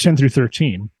 Speaking of 10 through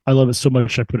 13, I love it so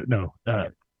much I put it,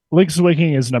 Link's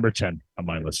Awakening is number 10 on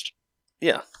my list.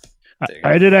 Yeah.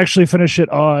 I did actually finish it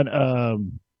on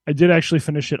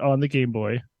the Game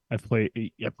Boy. I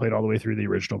played all the way through the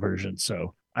original version,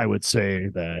 so I would say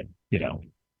that,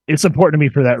 it's important to me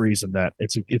for that reason, that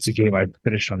it's a game I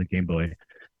finished on the Game Boy.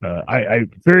 I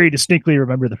very distinctly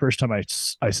remember the first time I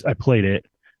played it.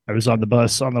 I was on the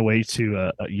bus on the way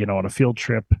to on a field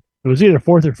trip. It was either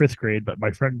 4th or 5th grade, but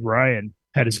my friend Ryan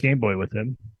had his Game Boy with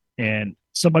him, and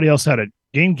somebody else had a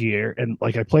Game Gear, and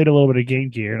like I played a little bit of Game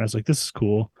Gear, and I was like, "This is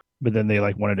cool," but then they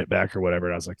like wanted it back or whatever,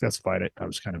 and I was like, "That's fine." I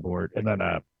was kind of bored, and then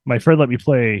my friend let me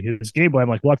play his Game Boy. I'm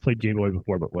like, "Well, I've played Game Boy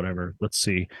before, but whatever. Let's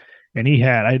see." And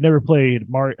I had never played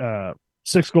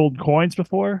 6 Golden Coins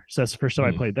before, so that's the first time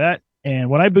I played that. And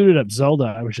when I booted up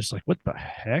Zelda, I was just like, "What the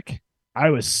heck?"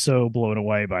 I was so blown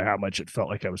away by how much it felt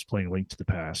like I was playing Link to the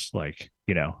Past. Like,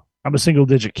 I'm a single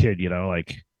digit kid,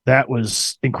 like that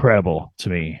was incredible to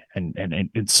me and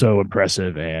it's so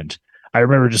impressive. And I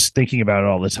remember just thinking about it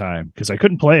all the time because I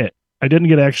couldn't play it. I didn't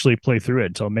get to actually play through it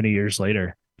until many years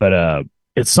later. But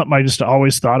it's something I just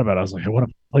always thought about. I was like, I want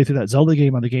to play through that Zelda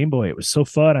game on the Game Boy. It was so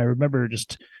fun. I remember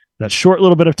just that short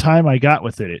little bit of time I got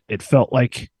with it. It felt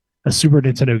like a Super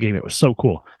Nintendo game. It was so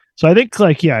cool. So I think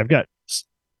I've got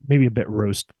maybe a bit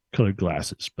rose colored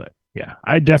glasses, but yeah,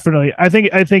 I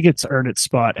think it's earned its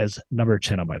spot as number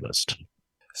 10 on my list.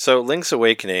 So Link's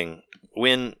Awakening,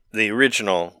 when the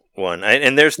original one,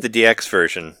 and there's the DX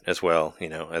version as well,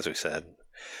 as we said.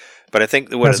 But I think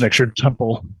that's an extra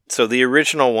temple. So the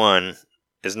original one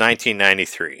is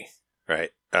 1993, right?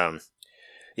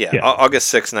 August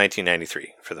 6,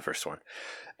 1993 for the first one.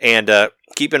 And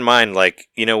keep in mind,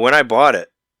 when I bought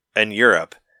it in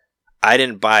Europe, I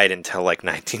didn't buy it until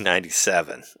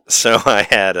 1997. So I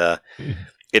had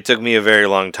it took me a very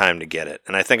long time to get it,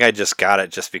 and I think I just got it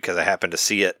just because I happened to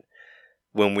see it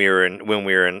when we were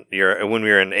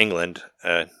in England,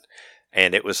 and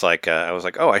it was like I was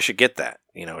like, oh, I should get that,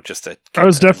 just to I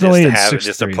was definitely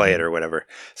just to play it or whatever.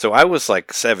 So I was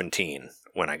 17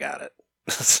 when I got it,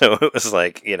 so it was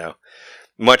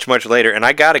much later, and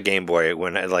I got a Game Boy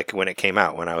when it came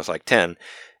out when I was 10,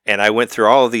 and I went through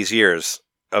all of these years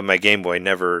of my Game Boy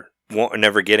never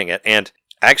getting it. And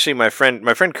actually my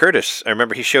friend Curtis, I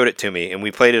remember he showed it to me and we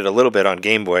played it a little bit on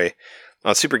Game Boy,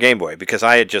 on Super Game Boy, because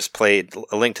I had just played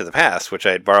A Link to the Past, which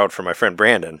I had borrowed from my friend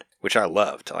Brandon, which I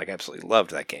loved. Absolutely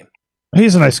loved that game.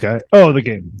 He's a nice guy. Oh, the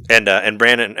game. And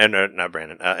Brandon, and not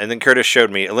Brandon, and then Curtis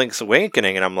showed me A Link's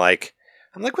Awakening, and I'm like,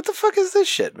 what the fuck is this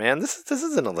shit, man? This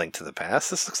isn't A Link to the Past.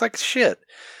 This looks like shit.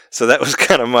 So that was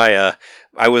kind of my,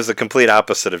 I was the complete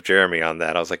opposite of Jeremy on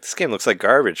that. I was like, this game looks like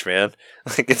garbage, man.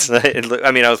 It's not,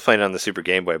 I was playing on the Super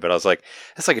Game Boy, but I was like,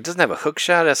 it doesn't have a hook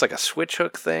shot. It's like a switch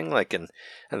hook thing, and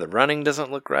the running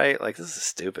doesn't look right. This is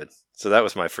stupid. So that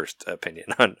was my first opinion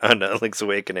on Link's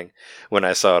Awakening when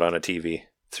I saw it on a TV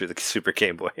through the Super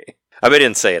Game Boy. I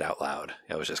didn't say it out loud.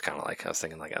 I was just kind of I was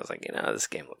thinking this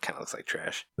game kind of looks like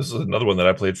trash. This is another one that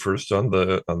I played first on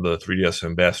the 3DS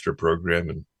Ambassador program,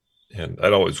 and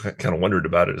I'd always kind of wondered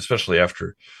about it, especially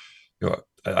after,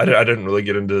 I didn't really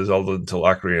get into Zelda until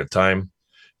Ocarina of Time.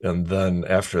 And then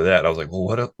after that, I was like, well,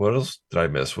 what else did I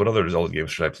miss? What other Zelda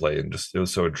games should I play? And just, it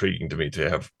was so intriguing to me to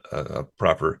have a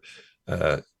proper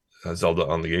Zelda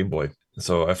on the Game Boy.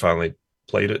 So I finally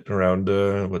played it around,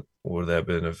 what would that have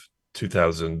been, of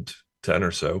 2010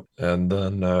 or so. And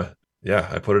then,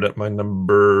 I put it at my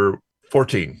number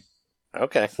 14.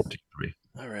 Okay. 14.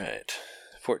 All right.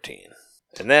 14.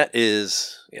 And that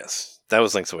is, yes, that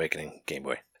was Link's Awakening, Game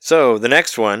Boy. So the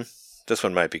next one, this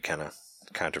one might be kind of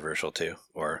controversial too,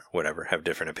 or whatever, have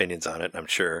different opinions on it. I'm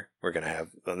sure we're going to have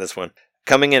on this one.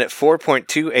 Coming in at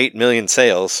 4.28 million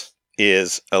sales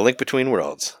is A Link Between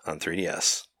Worlds on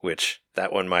 3DS, which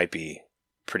that one might be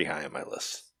pretty high on my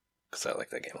list because I like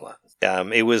that game a lot.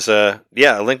 It was, A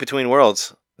Link Between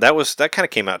Worlds. That kind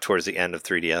of came out towards the end of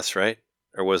 3DS, right?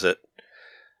 Or was it?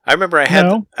 I remember I had...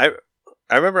 No.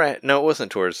 No, it wasn't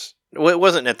towards... Well, it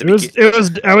wasn't at the beginning. It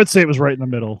was. I would say it was right in the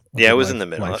middle. Yeah, it was in the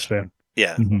middle. Lifespan.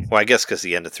 Yeah. Mm-hmm. Well, I guess because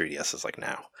the end of 3DS is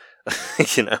now.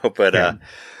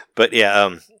 But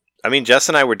Jess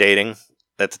and I were dating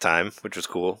at the time, which was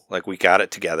cool. We got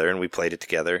it together and we played it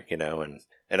together, and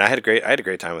I had a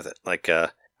great time with it.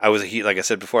 I was like I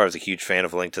said before, I was a huge fan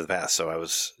of A Link to the Past, so I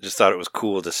just thought it was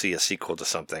cool to see a sequel to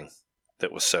something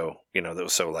that was so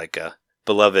like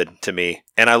beloved to me.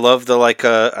 And I love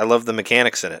the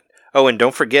mechanics in it. Oh, and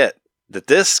don't forget that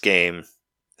this game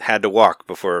had to walk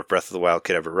before Breath of the Wild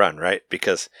could ever run, right?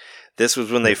 Because this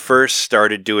was when they first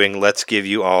started doing let's give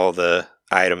you all the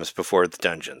items before the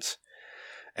dungeons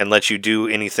and let you do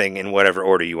anything in whatever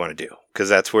order you want to do. Because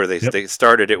that's where they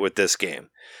started it with this game.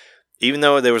 Even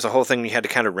though there was a whole thing you had to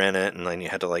kind of rent it and then you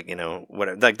had to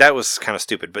whatever. Like that was kind of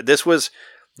stupid. But this was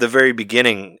the very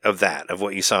beginning of that, of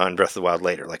what you saw in Breath of the Wild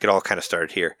later. Like it all kind of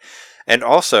started here. And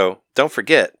also, don't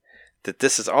forget that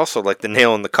this is also like the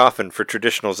nail in the coffin for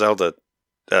traditional Zelda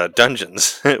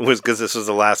dungeons. It was because this was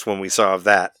the last one we saw of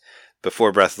that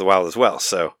before Breath of the Wild as well.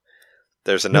 So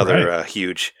there's another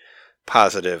huge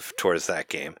positive towards that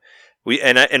game.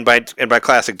 And by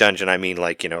classic dungeon I mean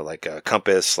like a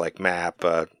compass, like map,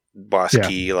 boss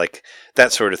key, like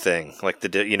that sort of thing. Like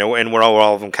and where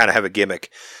all of them kind of have a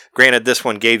gimmick. Granted, this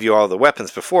one gave you all the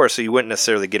weapons before, so you wouldn't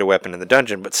necessarily get a weapon in the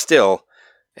dungeon, but still,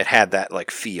 it had that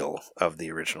like feel of the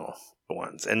original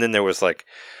ones. And then there was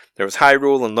high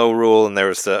rule and low rule, and there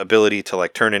was the ability to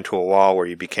like turn into a wall where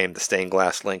you became the stained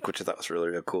glass Link, which I thought was really,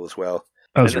 really cool as well.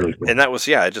 That was really cool. And that was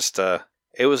I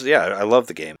love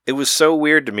the game. It was so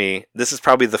weird to me. This is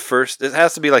probably the first. It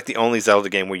has to be like the only Zelda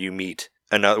game where you meet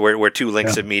another, where two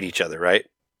Links that meet each other, right?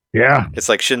 Yeah. It's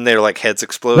like, shouldn't their like heads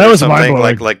explode that or was something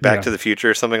like Back to the Future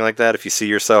or something like that? If you see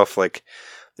yourself like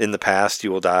in the past,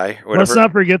 you will die or whatever. Let's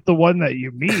not forget the one that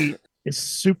you meet is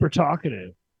super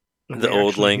talkative. The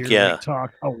old Link,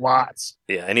 talk a lot.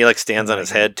 Yeah, and he like stands on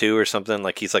his head too or something.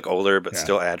 Like he's like older but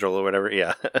still agile or whatever.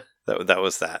 Yeah, that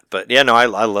was that. But yeah, no, I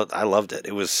loved it.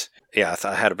 It was I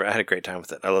had a great time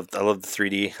with it. I loved the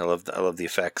 3D. I loved the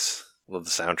effects. I loved the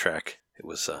soundtrack. It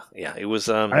was it was.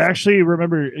 I actually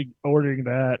remember ordering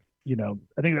that.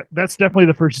 I think that's definitely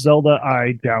the first Zelda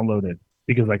I downloaded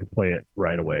because I could play it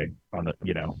right away on the.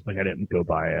 Like I didn't go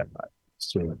buy it.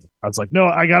 So I was like, no,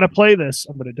 I gotta play this.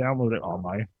 I'm gonna download it on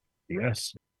my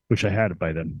DS, which I had it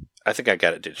by then. I think I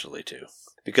got it digitally too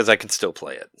because I can still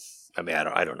play it. I mean,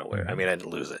 I don't know where. I mean, I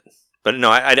didn't lose it. But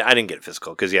no, I didn't get it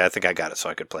physical because I think I got it so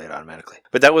I could play it automatically.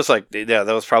 But that was that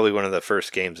was probably one of the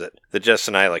first games that Jess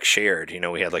and I like shared.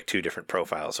 We had like two different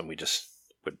profiles and we just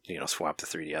would swap the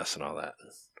 3DS and all that.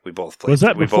 We both played. Was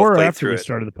that before or after we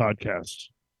started the podcast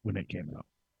when it came out?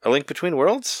 A Link Between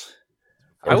Worlds?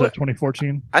 Was that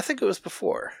 2014? I think it was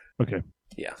before. Okay.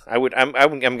 Yeah,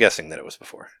 I'm guessing that it was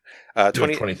before.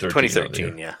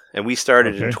 2013, yeah. And we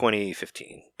started in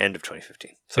 2015, end of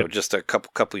 2015. So just a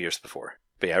couple years before.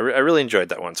 But yeah, I really enjoyed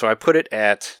that one. So I put it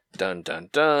at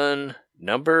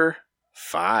number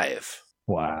 5.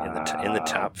 Wow. In the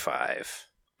top 5.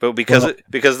 But because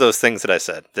of those things that I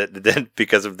said, that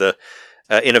because of the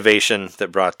innovation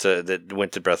that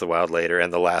went to Breath of the Wild later,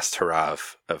 and the last hurrah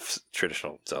of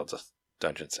traditional Zelda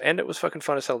dungeons, and it was fucking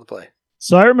fun as hell to play.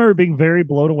 So I remember being very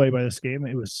blown away by this game.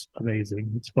 It was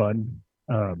amazing. It's fun.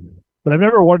 But I've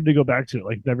never wanted to go back to it.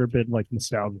 Like, never been like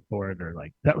nostalgic for it, or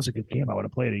like that was a good game. I want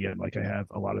to play it again. Like I have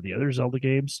a lot of the other Zelda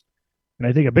games. And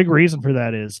I think a big reason for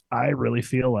that is I really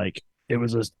feel like it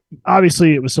was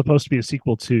obviously it was supposed to be a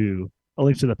sequel to A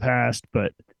Link to the Past,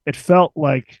 but it felt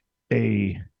like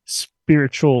a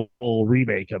spiritual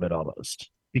remake of it almost,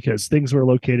 because things were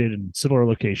located in similar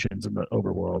locations in the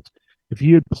overworld. If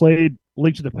you had played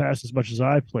Link to the Past as much as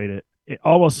I played it, it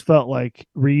almost felt like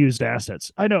reused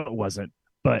assets. I know it wasn't,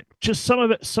 but just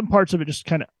some parts of it just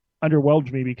kind of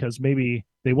underwhelmed me because maybe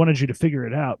they wanted you to figure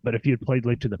it out. But if you had played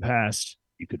Link to the Past,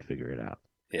 you could figure it out.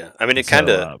 Yeah, I mean, it kind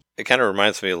of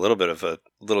reminds me a little bit of a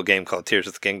little game called Tears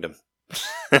of the Kingdom.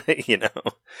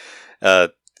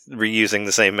 Reusing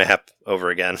the same map over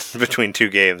again between two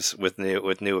games with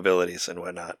new abilities and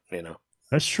whatnot.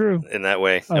 That's true. In that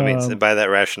way, I mean, by that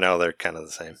rationale, they're kind of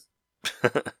the same.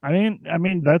 I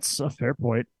mean, that's a fair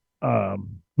point.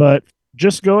 But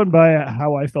just going by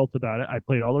how I felt about it, I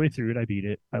played all the way through it. I beat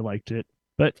it. I liked it.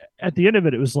 But at the end of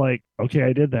it, it was like, okay,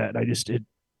 I did that.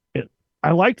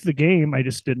 I liked the game. I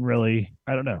just didn't really,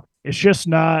 I don't know. It's just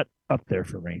not up there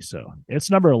for me. So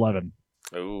it's number 11.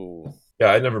 Ooh.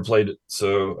 Yeah, I never played it,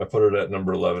 so I put it at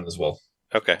number 11 as well.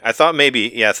 Okay. I thought maybe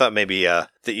that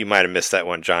you might have missed that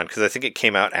one, John, because I think it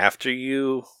came out after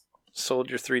you sold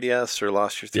your 3DS or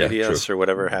lost your 3DS or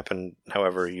whatever happened,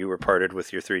 however you were parted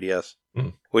with your 3DS,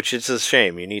 which is a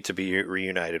shame. You need to be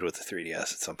reunited with the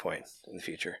 3DS at some point in the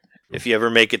future. If you ever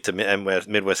make it to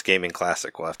Midwest Gaming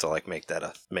Classic, we'll have to make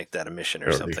that a mission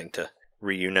or something to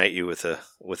reunite you with a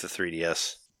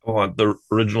 3DS. I want the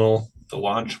original, the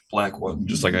launch black one,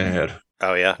 just like I had.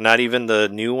 Oh yeah, not even the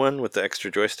new one with the extra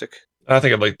joystick. I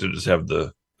think I'd like to just have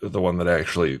the the one that I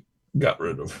actually got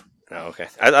rid of. Oh, okay.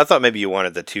 I thought maybe you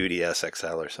wanted the 2DS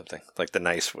XL or something, like the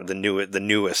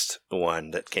newest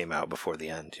one that came out before the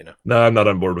end. No, I'm not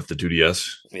on board with the 2DS.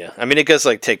 Yeah, I mean it does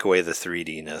like take away the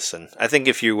 3D-ness, and I think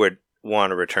if you would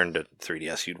want to return to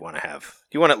 3DS, you want to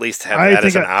at least have that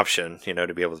as an option,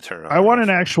 to be able to turn it on. I want an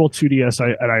actual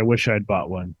 2DS, and I wish I'd bought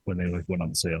one when they went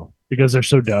on sale because they're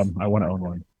so dumb. I want to own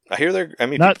one. I hear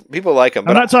people like them.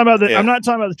 But I'm not talking about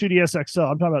the 2DS XL.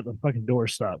 I'm talking about the fucking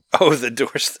doorstop. Oh, the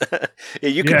doorstop. Yeah,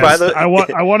 you could buy those. I want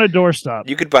a doorstop.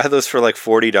 You could buy those for like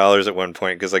 $40 at one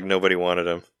point because like nobody wanted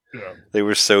them. Yeah. They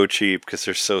were so cheap because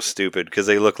they're so stupid because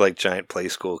they look like giant play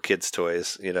school kids'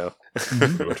 toys.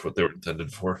 Pretty much what they were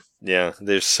intended for. Yeah,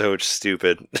 they're so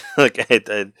stupid. Like,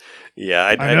 I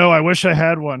know. I wish I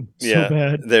had one. Yeah, so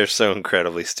bad. They're so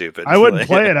incredibly stupid. I wouldn't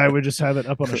play it. I would just have it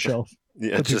up on a shelf.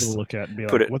 Yeah, for people to look at and be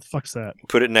like, "What the fuck's that?"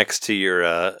 Put it next to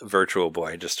your Virtual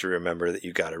Boy just to remember that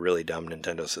you got a really dumb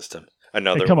Nintendo system.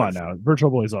 Come on now, Virtual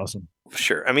Boy is awesome.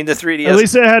 Sure, I mean the 3DS. At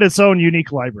least it had its own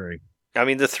unique library. I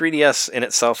mean the 3DS in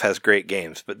itself has great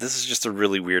games, but this is just a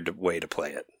really weird way to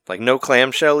play it. Like no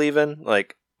clamshell, even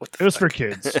like. What the fuck? Was for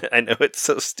kids. I know, it's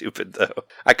so stupid though.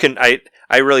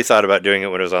 I really thought about doing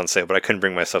it when it was on sale, but I couldn't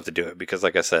bring myself to do it because,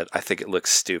 like I said, I think it looks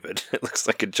stupid. It looks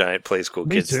like a giant play school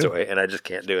kids toy, and I just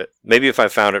can't do it. Maybe if I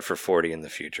found it for $40 in the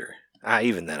future.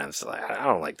 Even then, I'm still like, I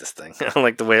don't like this thing. I don't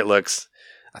like the way it looks.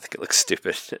 I think it looks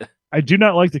stupid. I do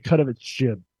not like the cut of its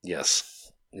jib.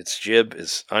 Yes, its jib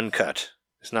is uncut.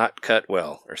 It's not cut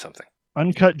well or something.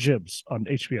 Uncut jibs on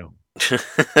HBO.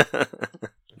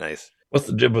 Nice. What's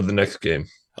the jib of the next game?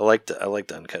 I liked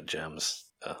Uncut Gems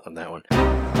on that one.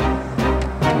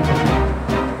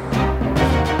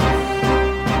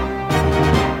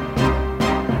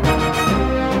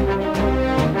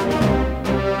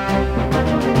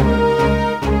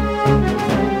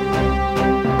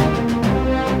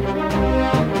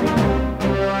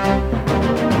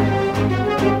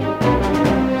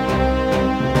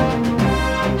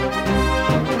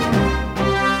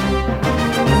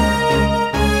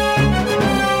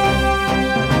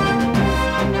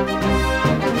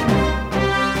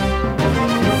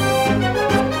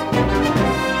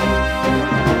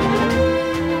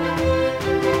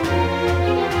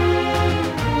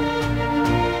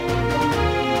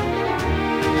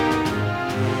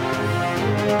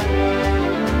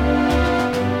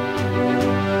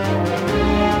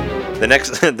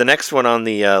 The next one on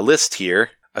the list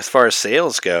here, as far as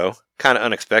sales go, kind of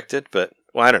unexpected, but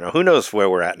well, I don't know. Who knows where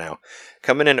we're at now?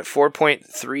 Coming in at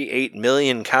 4.38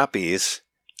 million copies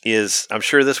is, I'm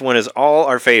sure this one is all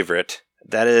our favorite.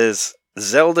 That is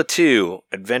Zelda 2: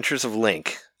 Adventures of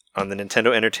Link on the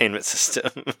Nintendo Entertainment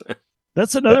System.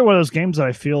 That's another one of those games that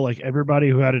I feel like everybody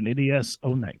who had an NES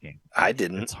owned that game. I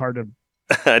didn't. It's hard to.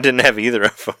 I didn't have either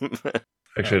of them.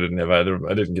 Actually, I didn't have either.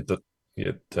 I didn't get the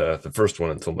first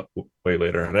one until way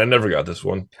later, and I never got this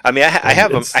one. I mean, I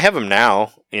have them. I have them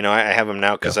now. I have them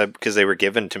now because they were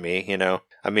given to me.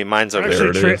 I mean, mine's over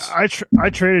there. I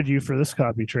traded you for this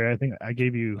copy, Trey. I think I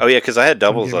gave you. Oh yeah, because I had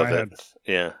doubles of it.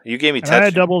 Yeah, you gave me Tetris. I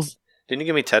had doubles. Didn't you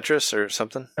give me Tetris or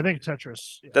something? I think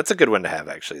Tetris. Yeah. That's a good one to have,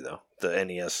 actually, though. The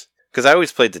NES, because I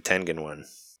always played the Tengen one,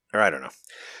 or I don't know.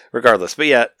 Regardless, but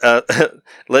yeah,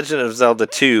 Legend of Zelda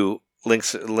 2: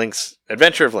 Link's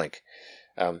Adventure of Link.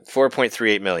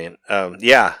 4.38 million.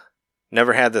 Yeah,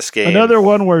 never had this game. Another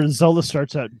one where Zelda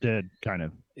starts out dead, kind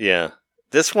of. Yeah,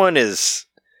 this one is.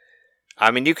 I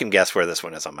mean, you can guess where this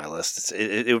one is on my list.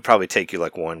 It would probably take you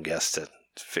like one guess to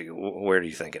figure where do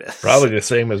you think it is. Probably the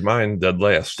same as mine. Dead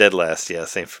last. Dead last. Yeah,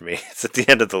 same for me. It's at the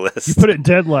end of the list. You put it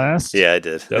dead last. Yeah, I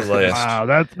did. Dead last.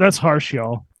 Wow, that's harsh,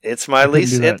 y'all. It's my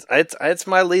least. It's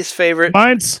my least favorite.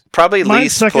 Mine's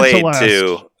least played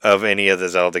too of any of the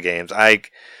Zelda games.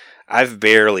 I've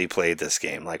barely played this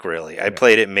game, like really. I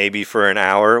played it maybe for an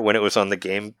hour when it was on the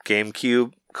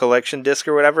GameCube collection disc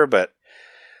or whatever, but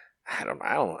I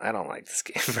don't like this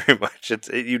game very much.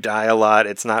 You die a lot.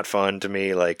 It's not fun to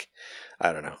me. Like,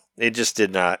 I don't know. It just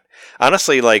did not.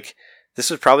 Honestly, like, this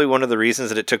was probably one of the reasons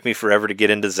that it took me forever to get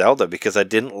into Zelda, because I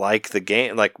didn't like the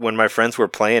game. Like, when my friends were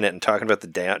playing it and talking about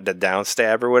the down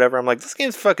stab or whatever, I'm like, this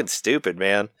game's fucking stupid,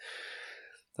 man.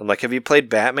 I'm like, have you played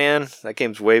Batman? That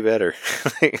game's way better.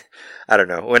 I don't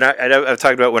know. I've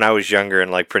talked about when I was younger, and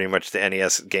like pretty much the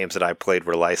NES games that I played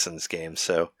were licensed games.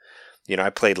 So, I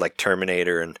played like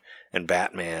Terminator and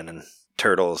Batman and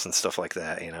Turtles and stuff like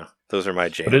that. Those are my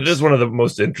jams. But it is one of the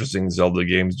most interesting Zelda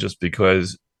games, just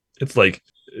because it's like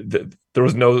there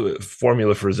was no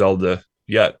formula for Zelda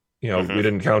yet. We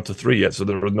didn't count to 3 yet, so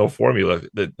there was no formula.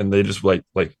 And they just like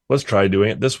let's try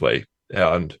doing it this way.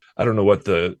 And I don't know what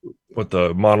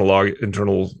the monologue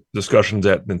internal discussions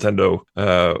at Nintendo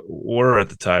were at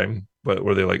the time, but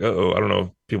were they like, oh, I don't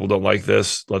know, people don't like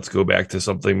this, let's go back to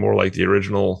something more like the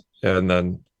original, and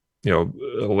then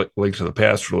Link to the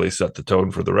Past really set the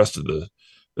tone for the rest of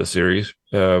the series.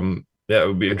 Yeah, it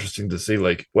would be interesting to see,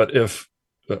 like, what if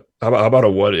how about a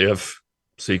what if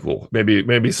sequel?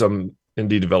 Maybe some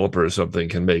indie developer or something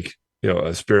can make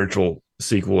a spiritual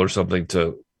sequel or something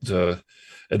to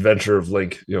Adventure of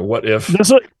Link. What if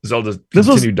Zelda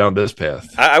continued down this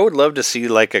path? I would love to see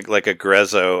like a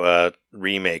Grezzo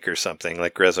remake or something,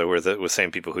 like Grezzo with the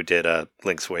same people who did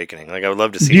Link's Awakening. Like I would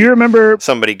love to see. Do you remember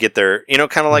somebody get their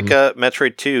kind of like a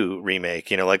Metroid 2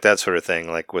 remake, like that sort of thing,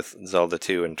 like with Zelda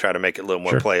 2, and try to make it a little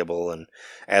more playable and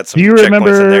add some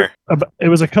checkpoints in there. It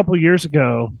was a couple years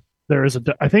ago. There was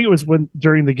I think it was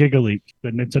during the Giga Leak, the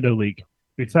Nintendo Leak,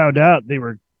 we found out they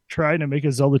were trying to make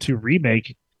a Zelda 2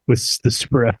 remake with the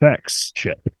Super FX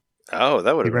chip. Oh,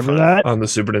 that would have been remember fun. that on the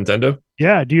Super Nintendo.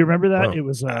 Yeah, do you remember that? Oh. It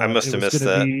was. I must have missed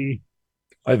that.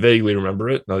 I vaguely remember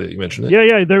it now that you mention it.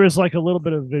 Yeah. There was like a little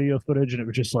bit of video footage, and it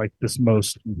was just like this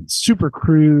most super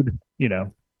crude,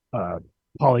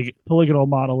 polygonal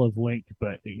model of Link,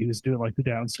 but he was doing like the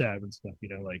downstab and stuff.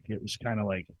 Like it was kind of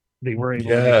like they were able.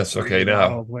 Yes. Okay.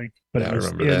 Now. Of Link, but yeah, it was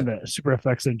in the Super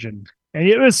FX engine, and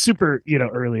it was super,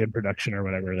 early in production or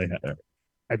whatever they had.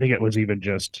 I think it was even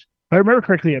just. If I remember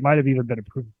correctly, it might have even been a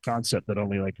proof of concept that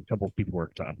only like a couple of people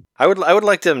worked on. I would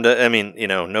like them to. I mean,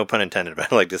 no pun intended, but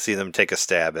I'd like to see them take a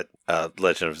stab at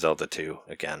Legend of Zelda 2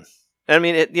 again. I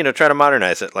mean, try to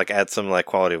modernize it, like add some like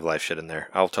quality of life shit in there.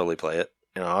 I'll totally play it.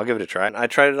 I'll give it a try. I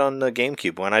tried it on the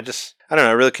GameCube one. I don't know.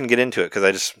 I really couldn't get into it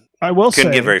because I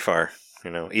couldn't get very far.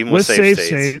 Even with save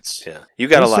states. Yeah, you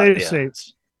got a lot. Save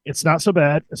states. It's not so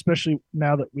bad, especially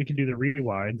now that we can do the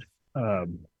rewind.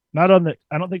 I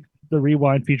don't think the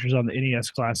rewind features on the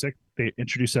NES Classic. They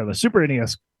introduced that on the Super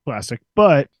NES Classic,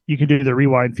 but you can do the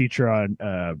rewind feature on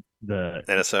the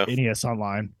NSO NES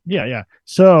Online. Yeah.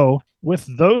 So with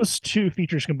those two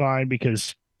features combined,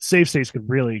 because save states could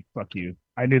really fuck you.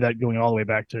 I knew that going all the way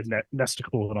back to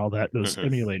Nesticle and all that, those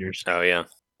emulators. Oh yeah.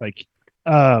 Like,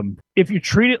 if you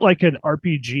treat it like an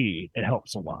RPG, it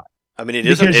helps a lot. I mean, it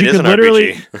is an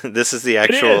RPG. This is the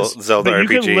actual Zelda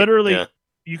RPG.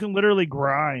 You can literally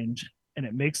grind, and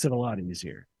it makes it a lot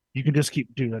easier. You can just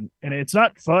keep doing, and it's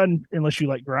not fun unless you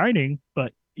like grinding,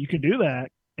 but you can do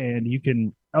that, and you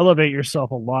can elevate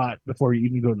yourself a lot before you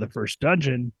even go to the first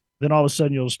dungeon. Then all of a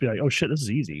sudden you'll just be like, oh shit, this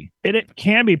is easy. And it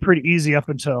can be pretty easy up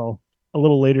until a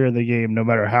little later in the game. No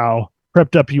matter how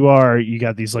prepped up you are, you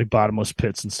got these like bottomless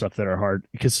pits and stuff that are hard,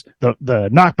 because the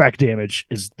knockback damage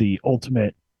is the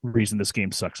ultimate reason this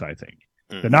game sucks, I think.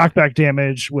 The knockback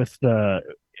damage with the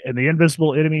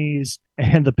invisible enemies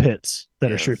and the pits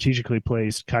that are strategically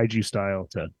placed kaiju style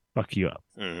to fuck you up.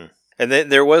 And then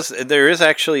there is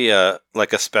actually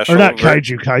like a special, or not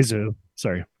kaizu.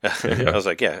 Sorry, I was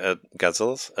like,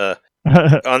 Godzilla's.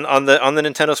 on the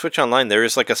Nintendo Switch Online, there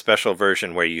is like a special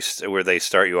version where they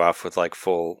start you off with like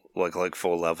full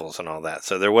levels and all that.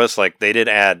 So there was like, they did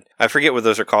add, I forget what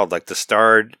those are called, like the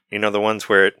starred, the ones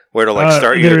where to like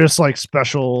start you. They're just like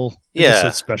special.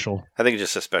 Yeah, special. I think it's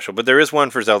just a special, but there is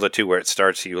one for Zelda 2 where it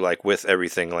starts you like with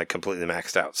everything like completely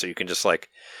maxed out, so you can just like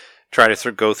try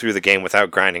to go through the game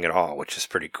without grinding at all, which is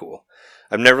pretty cool.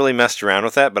 I've never really messed around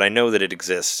with that, but I know that it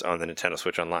exists on the Nintendo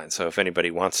Switch Online. So if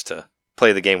anybody wants to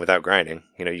play the game without grinding,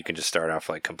 you can just start off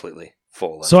like completely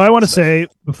full. So I want to say,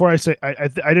 before I say,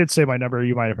 I did say my number.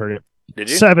 You might have heard it. Did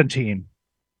you? 17.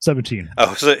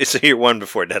 Oh, so you're one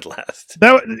before dead last.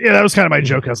 That was kind of my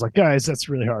joke. I was like, guys, that's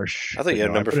really harsh. I thought you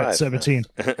had number 5. 17.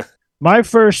 My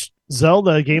first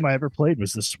Zelda game I ever played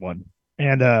was this one,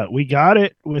 and we got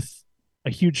it with a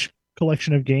huge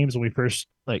collection of games when we first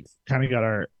like kind of got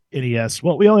our NES.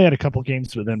 Well, we only had a couple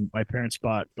games, but then my parents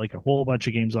bought like a whole bunch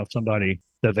of games off somebody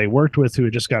that they worked with who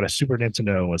had just got a Super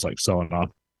Nintendo and was like selling off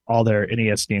all their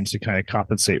NES games to kind of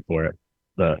compensate for it,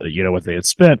 what they had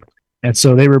spent. And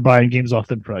so they were buying games off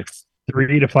them for like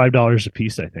 $3 to $5 a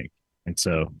piece, I think. And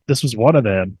so this was one of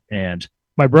them. And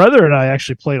my brother and I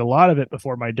actually played a lot of it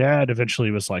before my dad eventually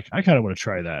was like, I kind of want to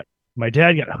try that. My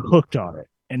dad got hooked on it.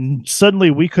 And suddenly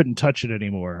we couldn't touch it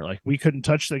anymore. Like, we couldn't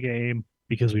touch the game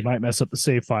because we might mess up the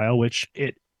save file, which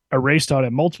it erased on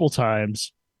him multiple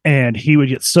times. And he would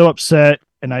get so upset.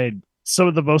 And I had some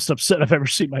of the most upset I've ever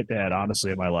seen my dad,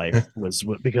 honestly, in my life was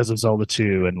because of Zelda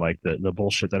 2 and like the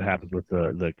bullshit that happened with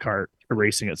the cart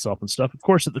erasing itself and stuff. Of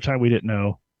course, at the time we didn't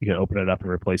know you could open it up and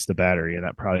replace the battery, and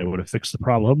that probably would have fixed the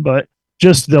problem. But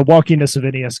just the wonkiness of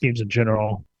NES games in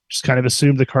general, just kind of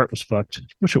assumed the cart was fucked,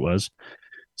 which it was.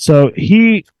 So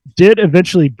he did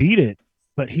eventually beat it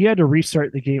but he had to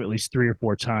restart the game at least 3 or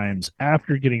 4 times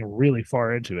after getting really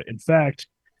far into it. In fact,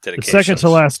 the second to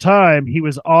last time he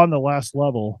was on the last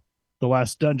level, the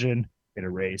last dungeon, it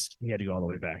erased. He had to go all the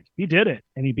way back. He did it,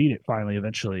 and he beat it finally,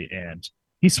 eventually, and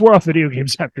he swore off video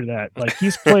games after that. Like,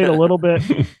 he's played a little bit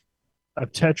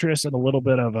of Tetris and a little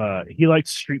bit of he liked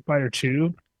Street Fighter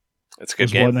 2. That's a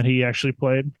good game. One that he actually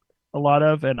played a lot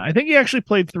of, and I think he actually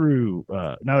played through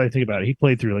now that I think about it, he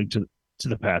played through Link to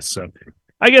the Past. So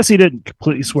I guess he didn't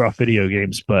completely swear off video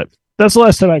games, but that's the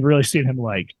last time I've really seen him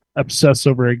like obsess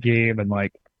over a game and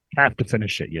like have to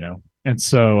finish it, you know. And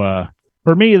so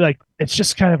for me, like, it's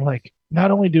just kind of like,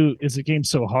 not only is the game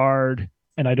so hard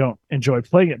and I don't enjoy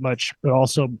playing it much, but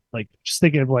also like just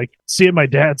thinking of like seeing my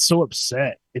dad so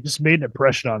upset, it just made an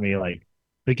impression on me. Like,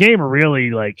 the game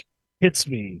really like hits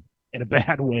me in a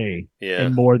bad way,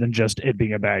 and more than just it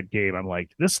being a bad game. I'm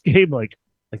like, this game, like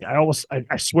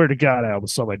I swear to God, I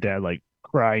almost saw my dad like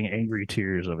crying angry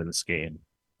tears over this game.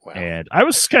 Wow. And I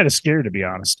was kind of scared, to be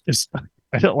honest.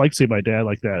 I don't like seeing my dad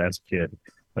like that as a kid.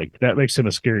 Like, that makes him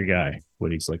a scary guy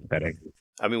when he's like that angry.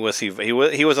 I mean, was he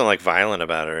wasn't like violent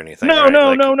about it or anything? No, right? no,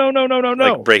 like, no,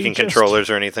 like breaking controllers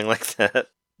or anything like that.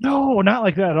 No, not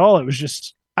like that at all. It was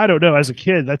just, I don't know. As a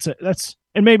kid,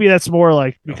 and maybe that's more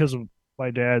like because of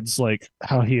my dad's like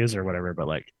how he is or whatever. But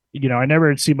like, you know, I never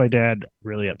had seen my dad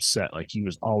really upset. Like, he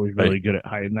was always really good at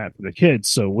hiding that from the kids.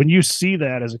 So when you see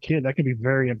that as a kid, that can be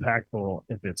very impactful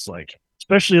if it's like,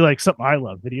 especially like something I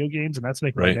love, video games, and that's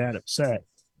making my dad upset.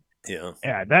 Yeah,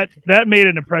 that made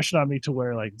an impression on me to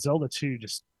where like Zelda 2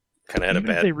 just kind of had a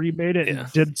bad. If they remade it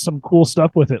and did some cool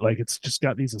stuff with it, like, it's just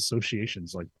got these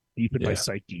associations like deep in my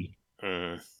psyche.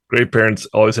 Great parents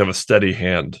always have a steady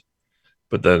hand,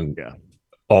 but then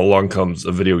all along comes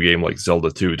a video game like Zelda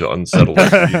 2 to unsettle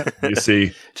it. You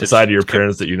see the side of your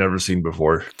parents that you've never seen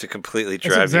before, to completely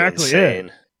drive you insane.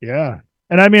 It. Yeah,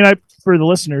 and I mean, for the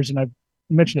listeners, and I've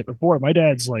mentioned it before, my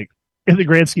dad's like, in the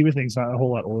grand scheme of things, not a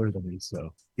whole lot older than me.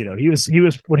 So, you know, he was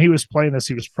when he was playing this,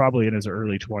 he was probably in his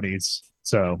early 20s.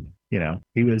 So, you know,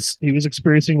 he was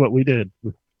experiencing what we did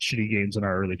with shitty games in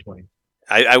our early 20s.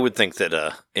 I would think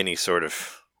that any sort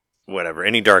of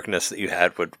any darkness that you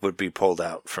had would be pulled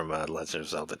out from Legend of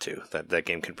Zelda 2. That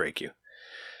game could break you.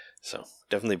 So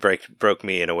definitely broke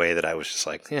me in a way that I was just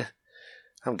like, yeah,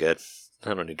 I'm good.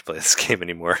 I don't need to play this game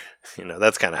anymore. You know,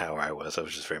 that's kind of how I was. I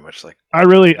was just very much like, I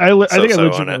think I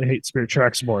legitimately hate Spirit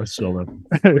Tracks more still.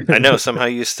 I know somehow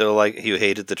you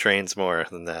hated the trains more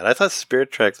than that. I thought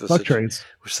Spirit Tracks was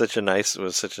such a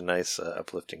nice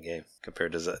uplifting game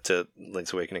compared to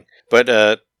Link's Awakening. But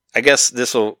I guess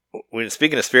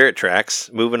speaking of Spirit Tracks,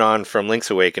 moving on from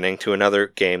Link's Awakening to another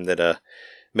game that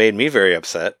made me very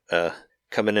upset.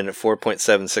 Coming in at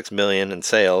 4.76 million in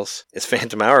sales is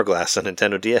Phantom Hourglass on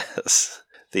Nintendo DS.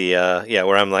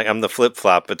 Where I'm the flip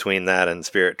flop between that and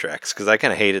Spirit Tracks, because I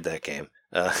kind of hated that game,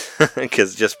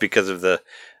 because of the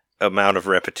amount of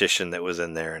repetition that was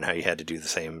in there and how you had to do the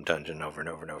same dungeon over and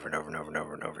over and over and over and over and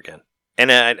over and over again.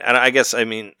 And I guess, I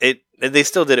mean, they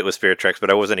still did it with Spirit Tracks, but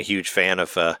I wasn't a huge fan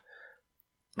of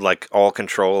like all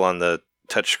control on the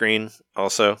touchscreen.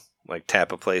 Also, like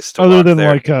tap a place to other than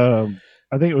there. Like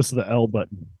I think it was the L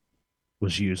button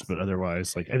was used, but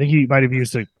otherwise, like, I think he might have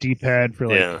used a D-pad for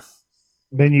like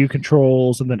menu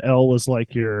controls, and then L was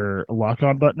like your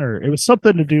lock-on button, or it was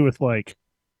something to do with like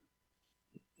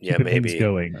maybe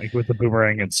going like with the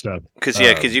boomerang and stuff. Because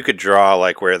you could draw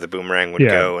like where the boomerang would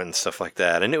go and stuff like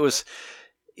that, and it was.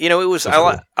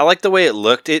 I like the way it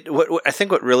looked. I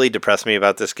think what really depressed me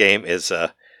about this game is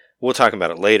we'll talk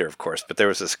about it later, of course, but there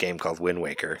was this game called Wind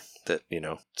Waker that, you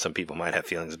know, some people might have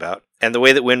feelings about. And the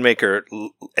way that Wind Waker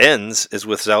ends is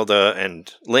with Zelda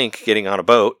and Link getting on a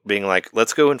boat, being like,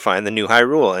 let's go and find the new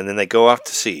Hyrule. And then they go off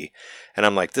to sea. And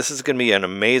I'm like, this is going to be an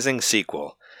amazing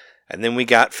sequel. And then we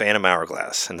got Phantom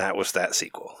Hourglass, and that was that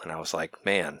sequel. And I was like,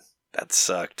 man, that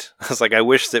sucked. I was like, I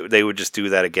wish that they would just do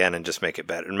that again and just make it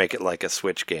better and make it like a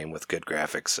Switch game with good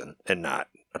graphics and not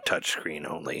a touchscreen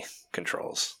only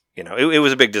controls. You know, it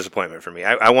was a big disappointment for me.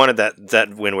 I wanted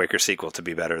that Wind Waker sequel to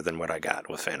be better than what I got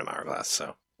with Phantom Hourglass.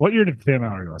 So, what year did Phantom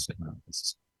Hourglass come out?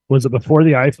 Was it before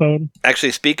the iPhone?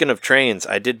 Actually, speaking of trains,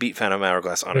 I did beat Phantom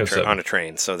Hourglass on a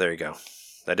train. So there you go.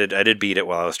 I did beat it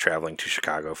while I was traveling to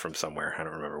Chicago from somewhere. I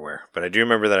don't remember where, but I do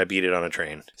remember that I beat it on a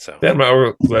train. So Phantom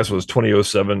Hourglass was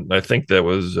 2007. I think that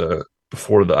was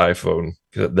before the iPhone.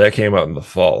 That came out in the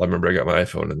fall. I remember I got my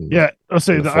iPhone. I'll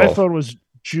say the iPhone was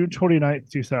June 29th,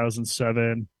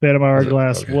 2007. Phantom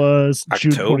Hourglass was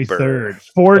June 23rd.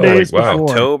 4 days before.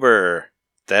 October.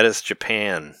 That is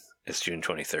Japan. It's June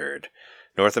 23rd.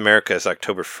 North America is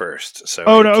October 1st. So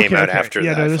it came out after the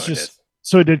iPhone did.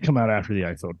 So it did come out after the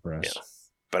iPhone for us.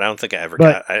 but I don't think I ever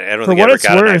But got. I don't for think I what ever it's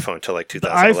got an worth, iPhone until like the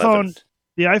 2011.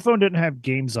 iPhone didn't have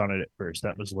games on it at first.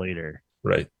 That was later.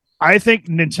 Right. I think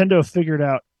Nintendo figured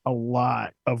out a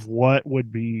lot of what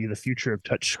would be the future of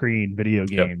touchscreen video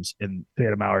games in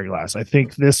Phantom Hourglass. I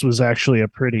think this was actually a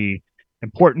pretty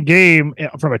important game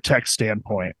from a tech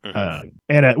standpoint, and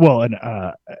an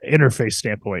interface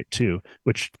standpoint too,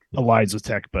 which aligns with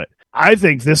tech. But I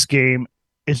think this game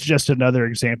is just another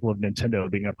example of Nintendo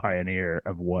being a pioneer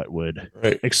of what would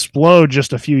explode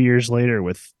just a few years later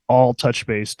with all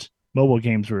touch-based mobile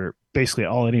games were basically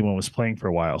all anyone was playing for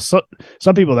a while. So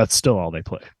some people, that's still all they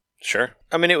play. Sure.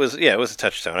 I mean, it was a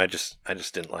touchstone. I just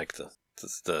didn't like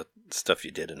the stuff you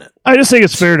did in it. I just think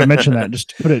it's fair to mention that, just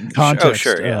to put it in context. Oh,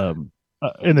 sure, yeah.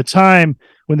 In the time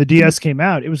when the DS came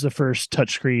out, it was the first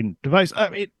touchscreen device. I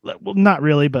mean, well, not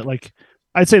really, but like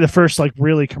I'd say the first like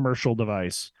really commercial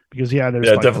device, because there's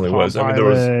it like definitely the was. Palm I mean, there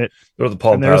was the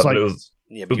Palm Pilot, but it was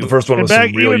the first one with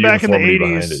some real uniformity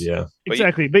behind it. Yeah,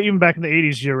 exactly. But even back in the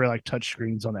 80s, you were like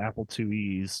touchscreens on the Apple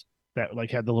IIe's that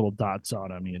like had the little dots on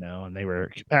them, and they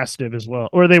were capacitive as well,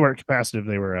 or they weren't capacitive,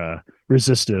 they were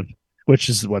resistive, which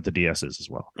is what the DS is as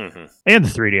well, and the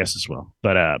 3DS as well.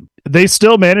 But they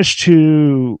still managed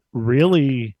to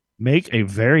really make a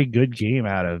very good game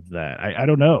out of that. I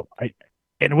don't know.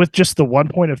 And with just the one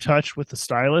point of touch with the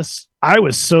stylus, I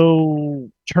was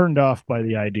so turned off by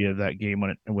the idea of that game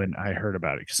when I heard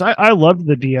about it, because I loved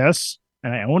the DS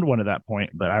and I owned one at that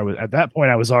point, but I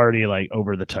was already like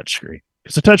over the touchscreen,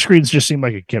 because the touchscreens just seemed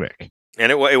like a gimmick.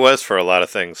 And it was for a lot of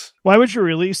things. Why would you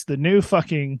release the new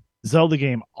fucking Zelda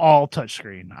game all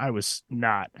touchscreen? I was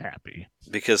not happy.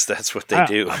 Because that's what they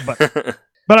do.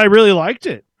 But I really liked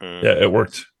it. Yeah, it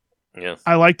worked. Yeah,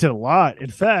 I liked it a lot. In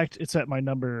fact, it's at my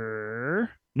number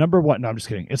what? No, I'm just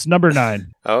kidding. It's number 9.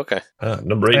 Oh, okay.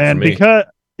 Number 8 and for me. Because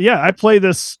I played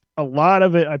this a lot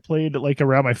of it. I played like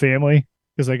around my family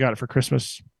because I got it for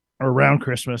Christmas, or around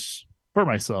Christmas. For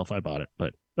myself, I bought it,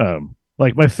 but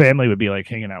like my family would be like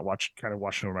hanging out, watching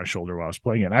over my shoulder while I was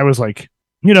playing it. And I was like,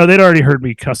 they'd already heard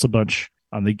me cuss a bunch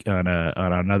on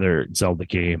another Zelda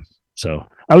game, so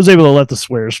I was able to let the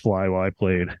swears fly while I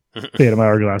played Phantom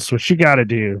Hourglass, which you got to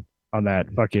do on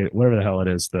that fucking whatever the hell it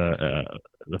is, the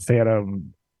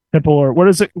Phantom Temple, or what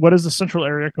is it? What is the central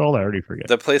area called? I already forget.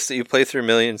 The place that you play through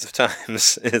millions of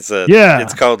times is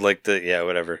It's called like the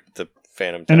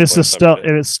Phantom Temple. And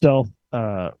it's stealth.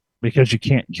 Because you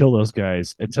can't kill those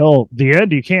guys until the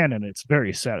end. You can, and it's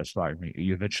very satisfying.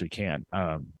 You eventually can.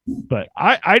 But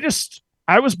I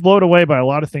was blown away by a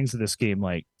lot of things in this game.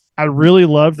 Like, I really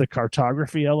loved the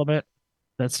cartography element.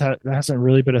 That hasn't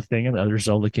really been a thing in the other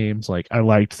Zelda games. Like, I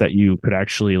liked that you could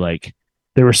actually, like,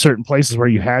 there were certain places where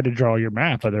you had to draw your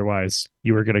map, otherwise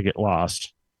you were going to get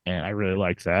lost. And I really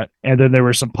liked that. And then there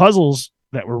were some puzzles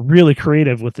that were really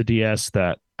creative with the DS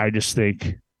that I just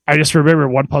remember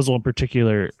one puzzle in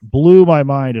particular blew my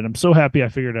mind, and I'm so happy I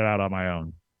figured it out on my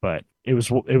own. But it was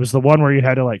the one where you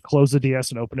had to like close the DS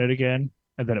and open it again,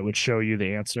 and then it would show you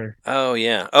the answer. Oh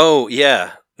yeah.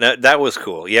 That was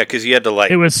cool. Yeah, because you had to like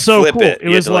it was so flip cool. it. It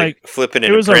was like flip it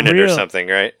and print it or something,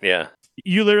 right? Yeah.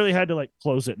 You literally had to like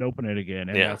close it and open it again,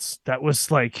 and that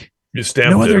was like you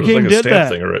stamped no it. Other it was game like a stamp that.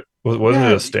 thing, or wasn't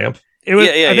it a stamp? It was,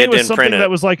 I think it was something print it. that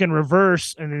was like in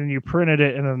reverse, and then you printed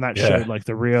it, and then that showed like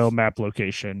the real map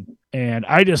location. And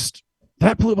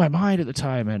that blew my mind at the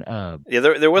time. And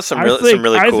there was some really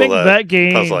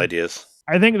cool puzzle ideas.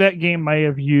 I think that game might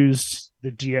have used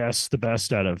the DS the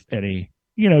best out of any.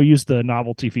 Used the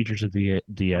novelty features of the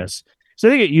DS. So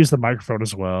I think it used the microphone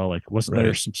as well. Like, wasn't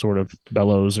there some sort of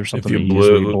bellows or something? If you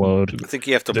blowed. I think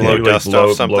you have to blow dust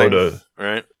off something,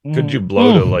 right? Could you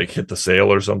blow to like hit the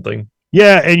sail or something?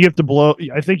 Yeah, and you have to blow.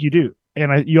 I think you do,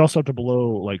 and you also have to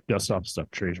blow like dust off stuff.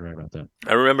 Trey's right about that.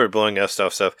 I remember blowing dust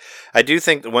off stuff. I do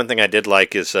think the one thing I did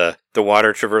like is the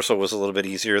water traversal was a little bit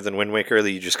easier than Wind Waker.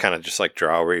 You just kind of like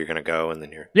draw where you're going to go, and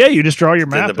then you just draw your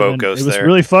map. The boat goes there. It was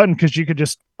really fun because you could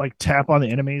just like tap on the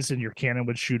enemies, and your cannon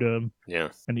would shoot them. Yeah,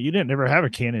 and you didn't ever have a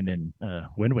cannon in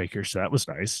Wind Waker, so that was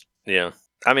nice. Yeah,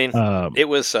 I mean, it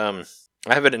was. I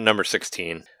have it at number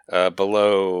 16.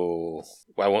 Below,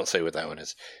 well, I won't say what that one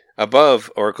is. Above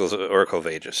Oracle of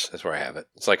Ages is where I have it.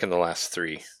 It's like in the last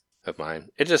 3 of mine.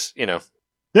 It just,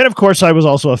 Then, of course, I was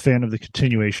also a fan of the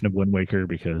continuation of Wind Waker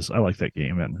because I like that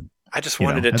game, and I just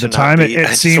wanted it at to the time. Not be,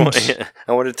 it seemed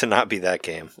I wanted it to not be that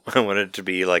game. I wanted it to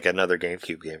be like another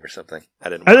GameCube game or something. I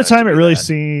didn't. At the time, it really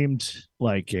seemed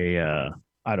like I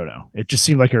don't know. It just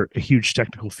seemed like a huge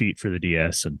technical feat for the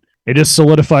DS, and it just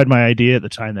solidified my idea at the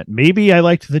time that maybe I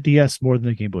liked the DS more than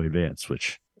the Game Boy Advance,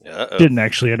 which didn't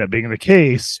actually end up being the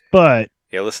case. But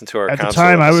Yeah, listen to our At the console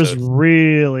time, I was episode.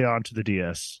 really onto the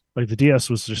DS. Like the DS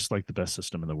was just like the best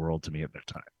system in the world to me at that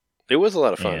time. It was a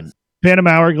lot of fun. And Phantom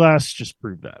Hourglass just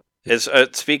proved that. It's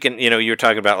speaking, you were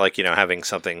talking about like having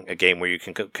a game where you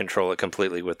can control it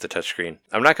completely with the touchscreen.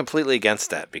 I'm not completely against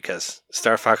that because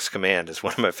Star Fox Command is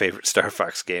one of my favorite Star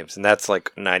Fox games, and that's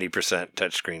like 90%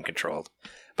 touchscreen controlled.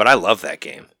 But I love that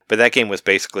game. But that game was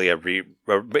basically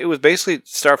it was basically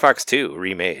Star Fox 2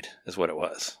 remade, is what it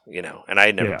was, And I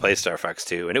had never played Star Fox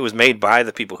 2, and it was made by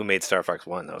the people who made Star Fox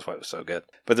 1. That was why it was so good.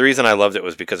 But the reason I loved it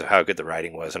was because of how good the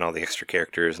writing was, and all the extra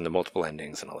characters, and the multiple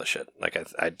endings, and all this shit. Like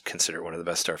I'd consider it one of the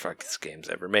best Star Fox games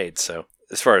ever made. So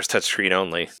as far as touchscreen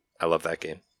only, I love that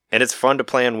game, and it's fun to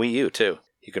play on Wii U too.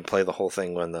 You can play the whole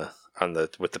thing with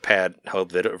the pad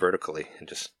held vertically, and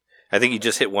just. I think you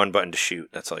just hit one button to shoot.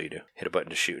 That's all you do. Hit a button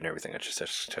to shoot and everything. That's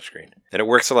just touchscreen. And it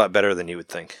works a lot better than you would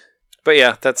think. But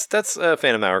yeah, that's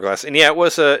Phantom Hourglass. And yeah, it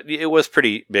was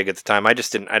pretty big at the time. I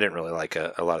didn't really like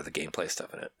a lot of the gameplay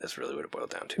stuff in it. That's really what it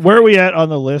boiled down to. Where are we at on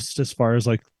the list as far as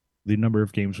like the number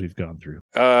of games we've gone through?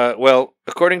 Well,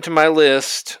 according to my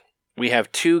list, we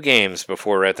have 2 games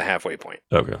before we're at the halfway point.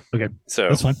 Okay. So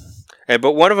that's fine.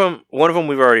 But one of them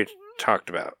we've already talked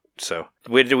about. So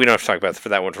we don't have to talk about for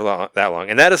that one for that long.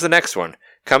 And that is the next one.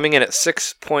 Coming in at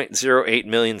 6.08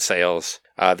 million sales.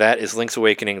 That is Link's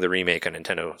Awakening, the remake on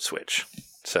Nintendo Switch.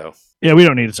 So yeah, we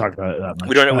don't need to talk about it that much.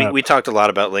 We don't. We talked a lot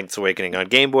about Link's Awakening on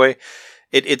Game Boy.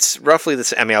 It's roughly the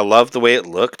same. I mean, I love the way it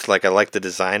looked. Like, I like the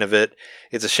design of it.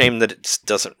 It's a shame that it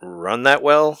doesn't run that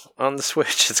well on the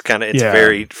Switch. It's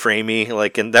very framey.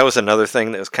 Like, and that was another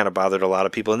thing that was kind of bothered a lot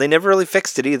of people. And they never really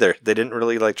fixed it either. They didn't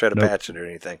really try to patch it or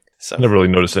anything. So never really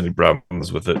noticed any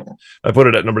problems with it. I put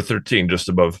it at number 13, just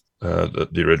above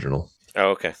the original. Oh,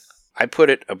 okay. I put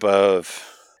it above.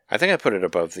 I think I put it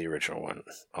above the original one.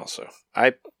 Also,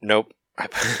 nope.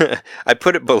 I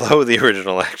put it below the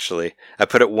original, actually. I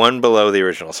put it one below the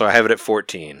original, so I have it at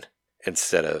 14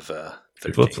 instead of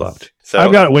 13. Flip-flopped. So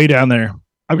I've got it way down there.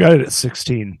 I've got it at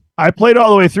 16. I played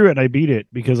all the way through it, and I beat it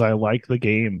because I like the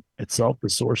game itself, the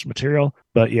source material.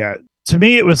 But yeah, to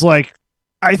me, it was like,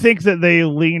 I think that they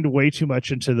leaned way too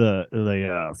much into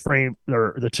the frame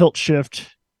or the tilt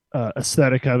shift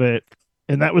aesthetic of it,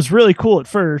 and that was really cool at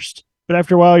first. But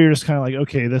after a while, you're just kind of like,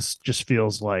 okay, this just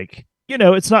feels like,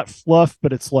 it's not fluff,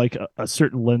 but it's like a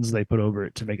certain lens they put over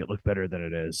it to make it look better than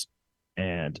it is.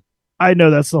 And I know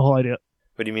that's the whole idea.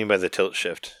 What do you mean by the tilt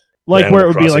shift? Like where it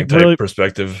would be like really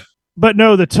perspective. But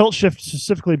no, the tilt shift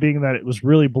specifically being that it was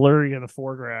really blurry in the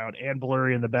foreground and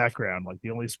blurry in the the like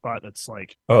the only spot that's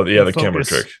like the camera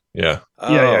trick. Yeah.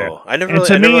 Oh, yeah. I never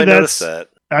really noticed that.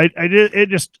 I did.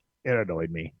 It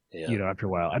annoyed me. Yeah. After a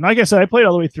while. And like I said, I played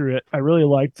all the way through it. I really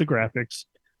liked the graphics.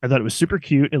 I thought it was super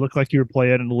cute. It looked like you were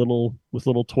playing with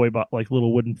little toy like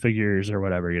little wooden figures or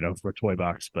whatever, for a toy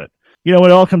box. But when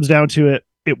it all comes down to it,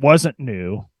 it wasn't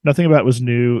new. Nothing about it was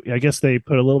new. I guess they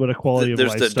put a little bit of quality of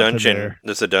life stuff in there.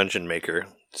 There's a dungeon maker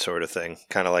sort of thing,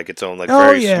 kind of like its own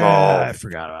very small. I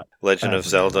forgot about Legend of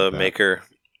Zelda maker,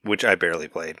 which I barely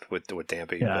played with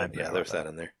Dampy. Yeah, there's that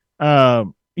in there.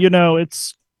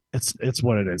 It's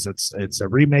what it is. It's a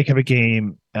remake of a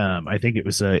game. I think it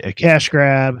was a cash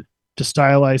grab to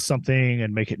stylize something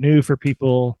and make it new for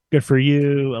people. Good for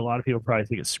you. A lot of people probably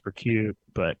think it's super cute,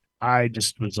 but I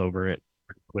just was over it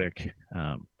pretty quick.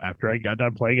 After I got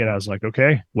done playing it, I was like,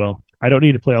 okay, well, I don't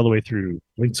need to play all the way through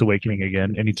Link's Awakening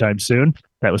again anytime soon.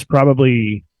 That was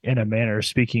probably, in a manner of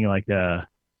speaking, like the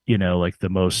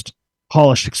most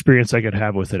polished experience I could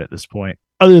have with it at this point,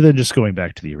 other than just going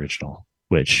back to the original,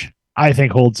 which I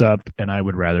think holds up, and I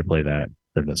would rather play that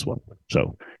than this one.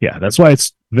 So yeah, that's why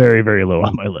it's very, very low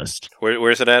on my list.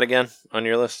 Where's it at again on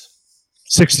your list?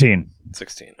 16.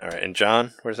 All right. And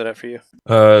John, where's it at for you?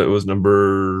 It was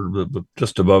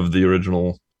just above the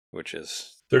original, which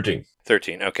is 13.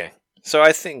 13. Okay. So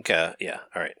I think, All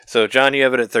right. So John, you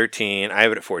have it at 13. I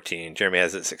have it at 14. Jeremy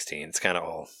has it at 16. It's we're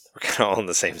kind of all in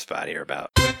the same spot here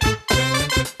about.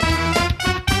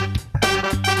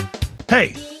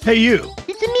 Hey, you.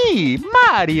 It's me,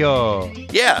 Mario.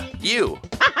 Yeah, you.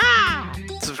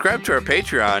 Subscribe to our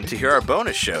Patreon to hear our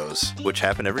bonus shows, which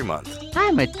happen every month.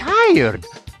 I'm tired.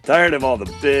 Tired of all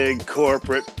the big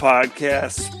corporate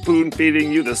podcasts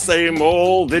spoon-feeding you the same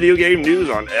old video game news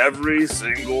on every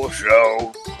single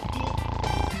show?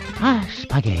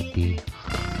 Spaghetti.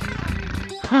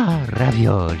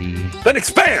 Ravioli. Then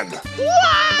expand!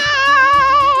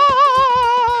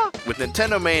 With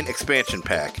NintenDomain Expansion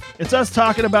Pack. It's us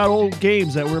talking about old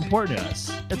games that were important to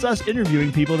us. It's us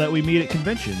interviewing people that we meet at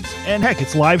conventions. And heck,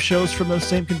 it's live shows from those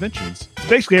same conventions. It's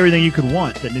basically everything you could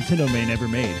want that NintenDomain ever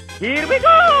made. Here we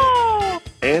go!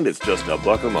 And it's just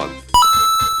 $1 a month.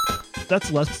 That's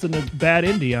less than a bad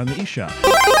indie on the eShop.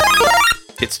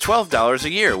 It's $12 a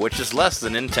year, which is less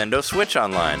than Nintendo Switch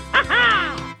Online.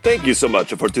 Thank you so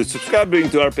much for subscribing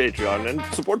to our Patreon and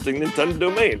supporting Nintendo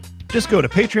Domain. Just go to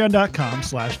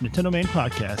patreon.com/NintenDomain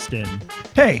podcast and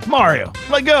hey, Mario,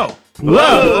 let go. Whoa!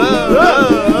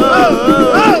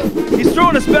 He's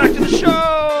throwing us back to the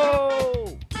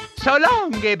show. So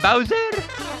long, Bowser.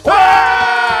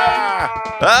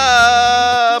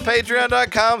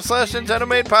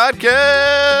 Patreon.com/NintenDomain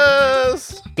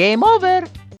podcast. Game over.